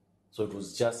stereotypes. So it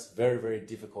was just very, very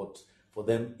difficult for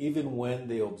them, even when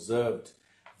they observed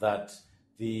that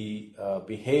the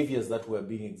behaviors that were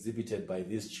being exhibited by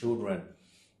these children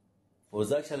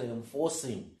was actually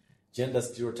enforcing gender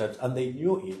stereotypes, and they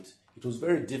knew it. It was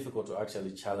very difficult to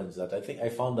actually challenge that. I think I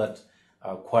found that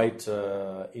quite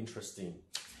interesting.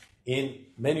 In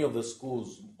many of the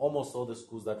schools, almost all the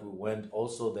schools that we went,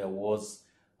 also there was,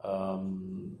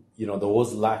 there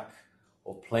was lack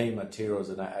of playing materials,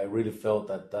 and I really felt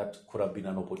that could have been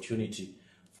an opportunity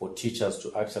for teachers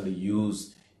to actually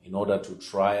use in order to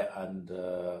try and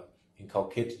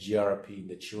inculcate GRP in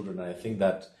the children. And I think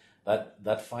that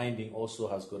finding also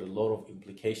has got a lot of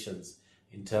implications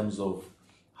in terms of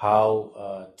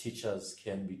how teachers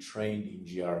can be trained in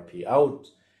GRP. I would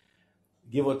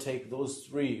give or take those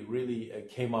three really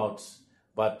came out,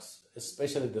 but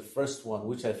especially the first one,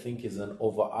 which I think is an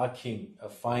overarching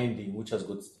finding, which has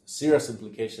got serious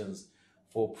implications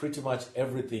for pretty much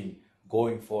everything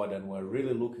going forward. And we're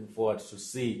really looking forward to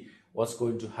see what's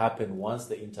going to happen once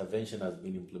the intervention has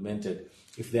been implemented,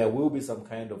 if there will be some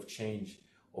kind of change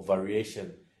or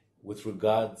variation with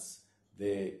regards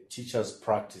the teachers'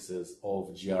 practices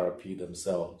of GRP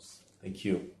themselves. Thank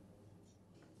you.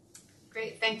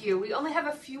 Great, thank you. We only have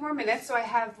a few more minutes, so I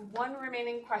have one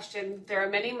remaining question. There are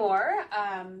many more,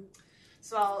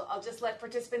 so I'll just let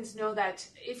participants know that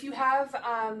if you have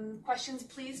questions,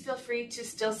 please feel free to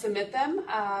still submit them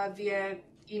via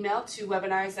email to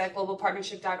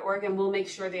webinars@globalpartnership.org, and we'll make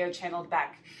sure they are channeled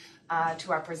back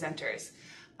to our presenters.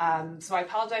 So I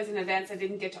apologize in advance, I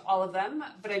didn't get to all of them,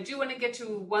 but I do want to get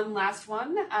to one last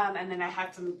one, and then I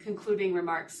have some concluding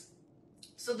remarks.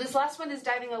 So this last one is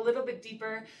diving a little bit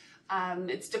deeper.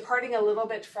 It's departing a little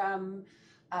bit from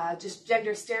just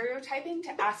gender stereotyping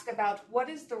to ask about what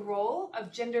is the role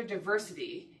of gender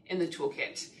diversity in the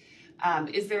toolkit?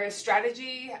 Is there a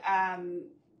strategy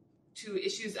to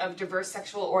issues of diverse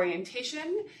sexual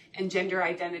orientation and gender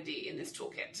identity in this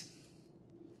toolkit?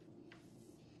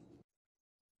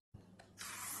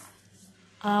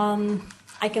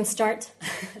 I can start.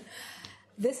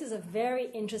 This is a very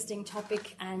interesting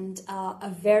topic and a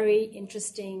very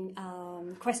interesting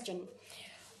question.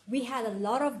 We had a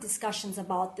lot of discussions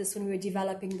about this when we were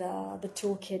developing the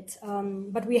toolkit,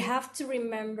 but we have to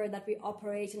remember that we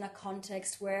operate in a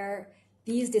context where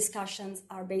these discussions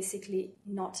are basically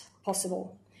not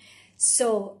possible.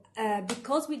 So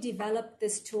because we developed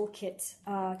this toolkit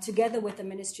together with the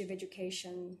Ministry of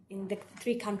Education in the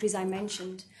 3 countries I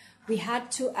mentioned, we had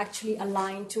to actually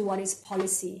align to what is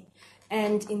policy.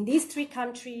 And in these 3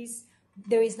 countries,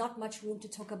 there is not much room to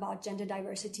talk about gender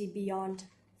diversity beyond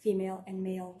female and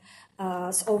male,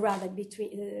 or rather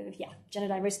between gender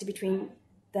diversity between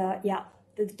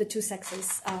the 2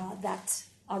 sexes that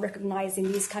are recognized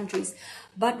in these countries.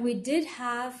 But we did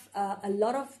have a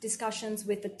lot of discussions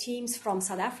with the teams from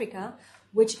South Africa,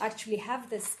 which actually have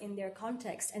this in their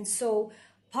context. And so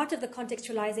part of the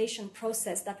contextualization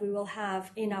process that we will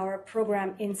have in our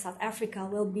program in South Africa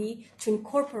will be to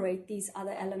incorporate these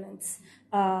other elements.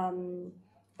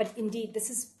 But indeed, this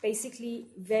is basically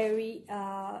very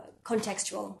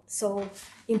contextual. So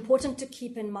important to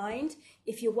keep in mind.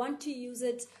 If you want to use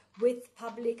it with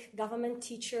public government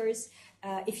teachers,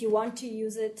 if you want to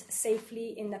use it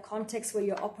safely in the context where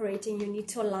you're operating, you need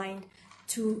to align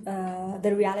to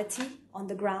the reality on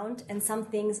the ground, and some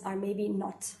things are maybe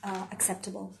not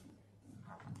acceptable.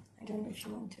 I don't know if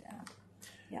you want to add.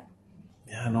 Yeah.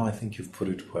 Yeah, no, I think you've put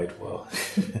it quite well.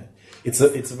 It's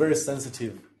a very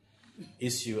sensitive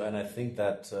issue, and I think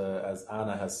that as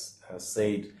Anna has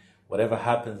said, whatever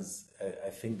happens, I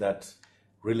think that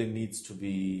really needs to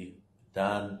be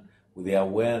done with the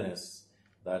awareness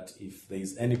that if there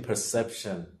is any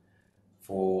perception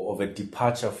of a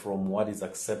departure from what is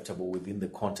acceptable within the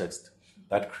context,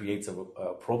 that creates a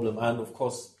problem, and of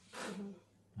course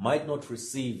might not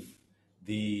receive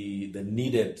the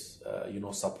needed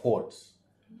support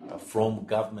from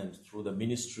government through the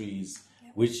ministries,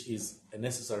 which is a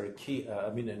necessary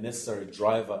a necessary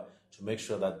driver to make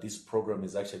sure that this program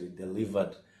is actually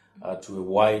delivered to a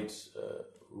wide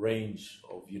range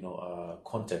of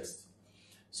context.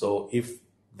 So if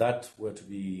that were to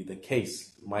be the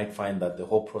case, you might find that the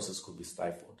whole process could be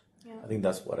stifled. Yeah. I think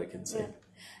that's what I can say. Yeah.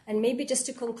 And maybe just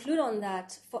to conclude on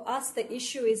that, for us, the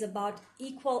issue is about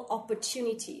equal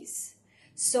opportunities.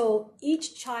 So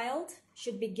each child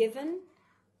should be given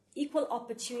equal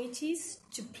opportunities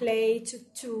to play, to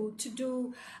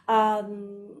do,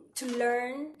 to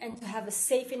learn, and to have a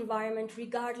safe environment,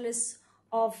 regardless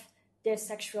of their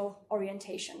sexual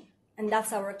orientation. And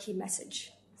that's our key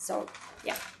message. So,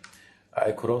 yeah.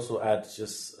 I could also add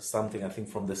just something, I think,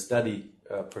 from the study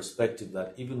perspective,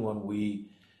 that even when we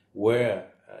were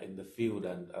in the field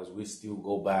and as we still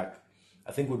go back,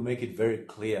 I think we'd make it very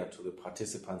clear to the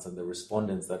participants and the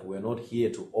respondents that we're not here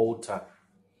to alter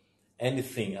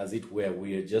anything, as it were.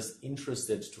 We are just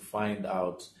interested to find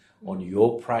out on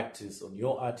your practice, on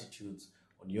your attitudes,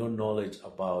 on your knowledge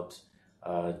about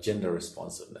gender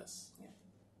responsiveness.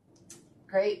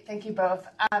 Great, thank you both.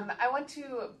 I'm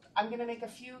going to make a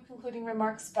few concluding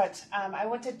remarks, but I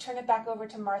want to turn it back over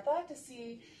to Martha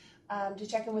to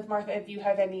check in with Martha if you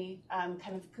have any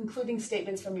kind of concluding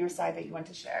statements from your side that you want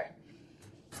to share.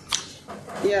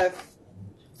 Yeah,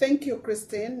 thank you,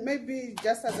 Christine. Maybe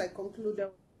just as I conclude,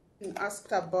 I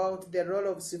asked about the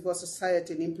role of civil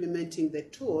society in implementing the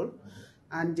tool,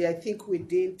 and I think we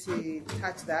didn't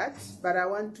touch that, but I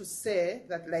want to say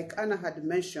that, like Anna had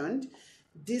mentioned,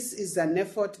 this is an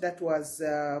effort that was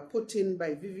put in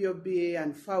by VVOB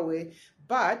and FAWE,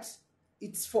 but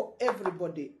it's for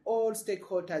everybody, all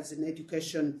stakeholders in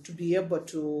education, to be able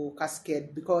to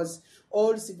cascade, because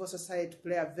all civil society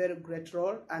play a very great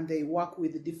role, and they work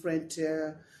with different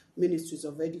ministries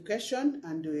of education,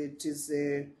 and it is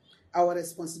our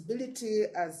responsibility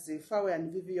as the FAWE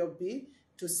and VVOB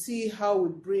to see how we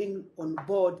bring on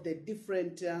board the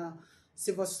different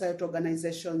civil society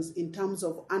organizations in terms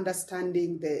of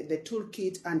understanding the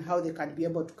toolkit and how they can be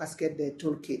able to cascade the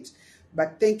toolkit.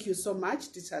 But thank you so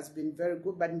much. This has been very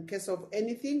good. But in case of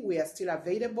anything, we are still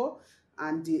available,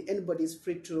 and anybody is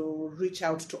free to reach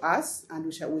out to us, and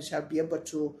we shall be able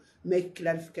to make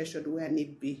clarification where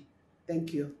need be.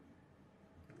 Thank you.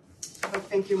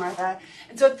 Thank you, Martha.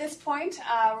 And so at this point,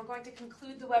 we're going to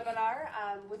conclude the webinar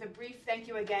with a brief thank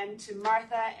you again to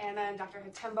Martha, Anna, and Dr.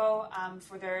 Hatembo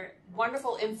for their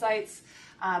wonderful insights,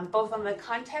 both on the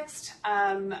context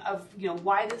of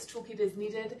why this toolkit is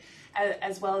needed,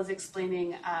 as well as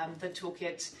explaining the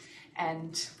toolkit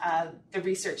and the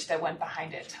research that went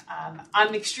behind it.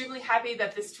 I'm extremely happy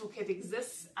that this toolkit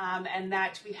exists and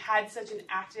that we had such an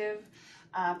active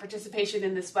participation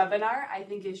in this webinar. I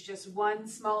think is just one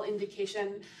small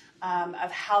indication of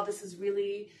how this is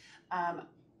really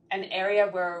an area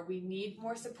where we need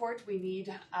more support, we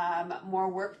need more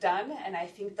work done, and I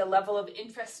think the level of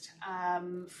interest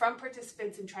from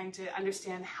participants in trying to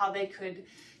understand how they could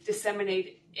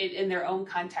disseminate it in their own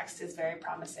context is very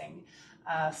promising.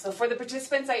 So for the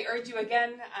participants, I urge you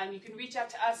again, you can reach out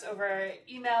to us over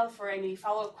email for any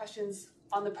follow-up questions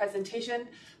on the presentation,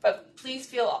 but please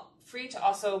feel free to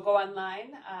also go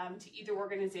online to either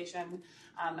organization,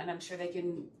 and I'm sure they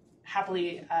can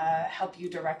happily help you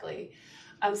directly.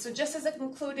 So just as a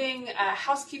concluding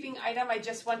housekeeping item, I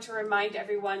just want to remind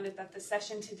everyone that the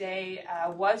session today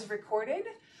was recorded.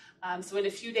 So in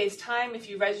a few days' time, if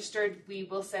you registered, we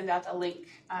will send out a link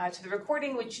to the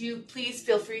recording, which you please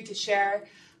feel free to share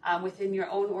within your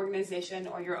own organization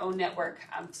or your own network,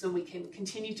 so we can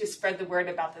continue to spread the word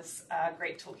about this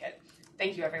great toolkit.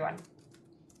 Thank you, everyone.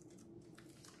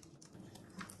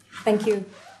 Thank you.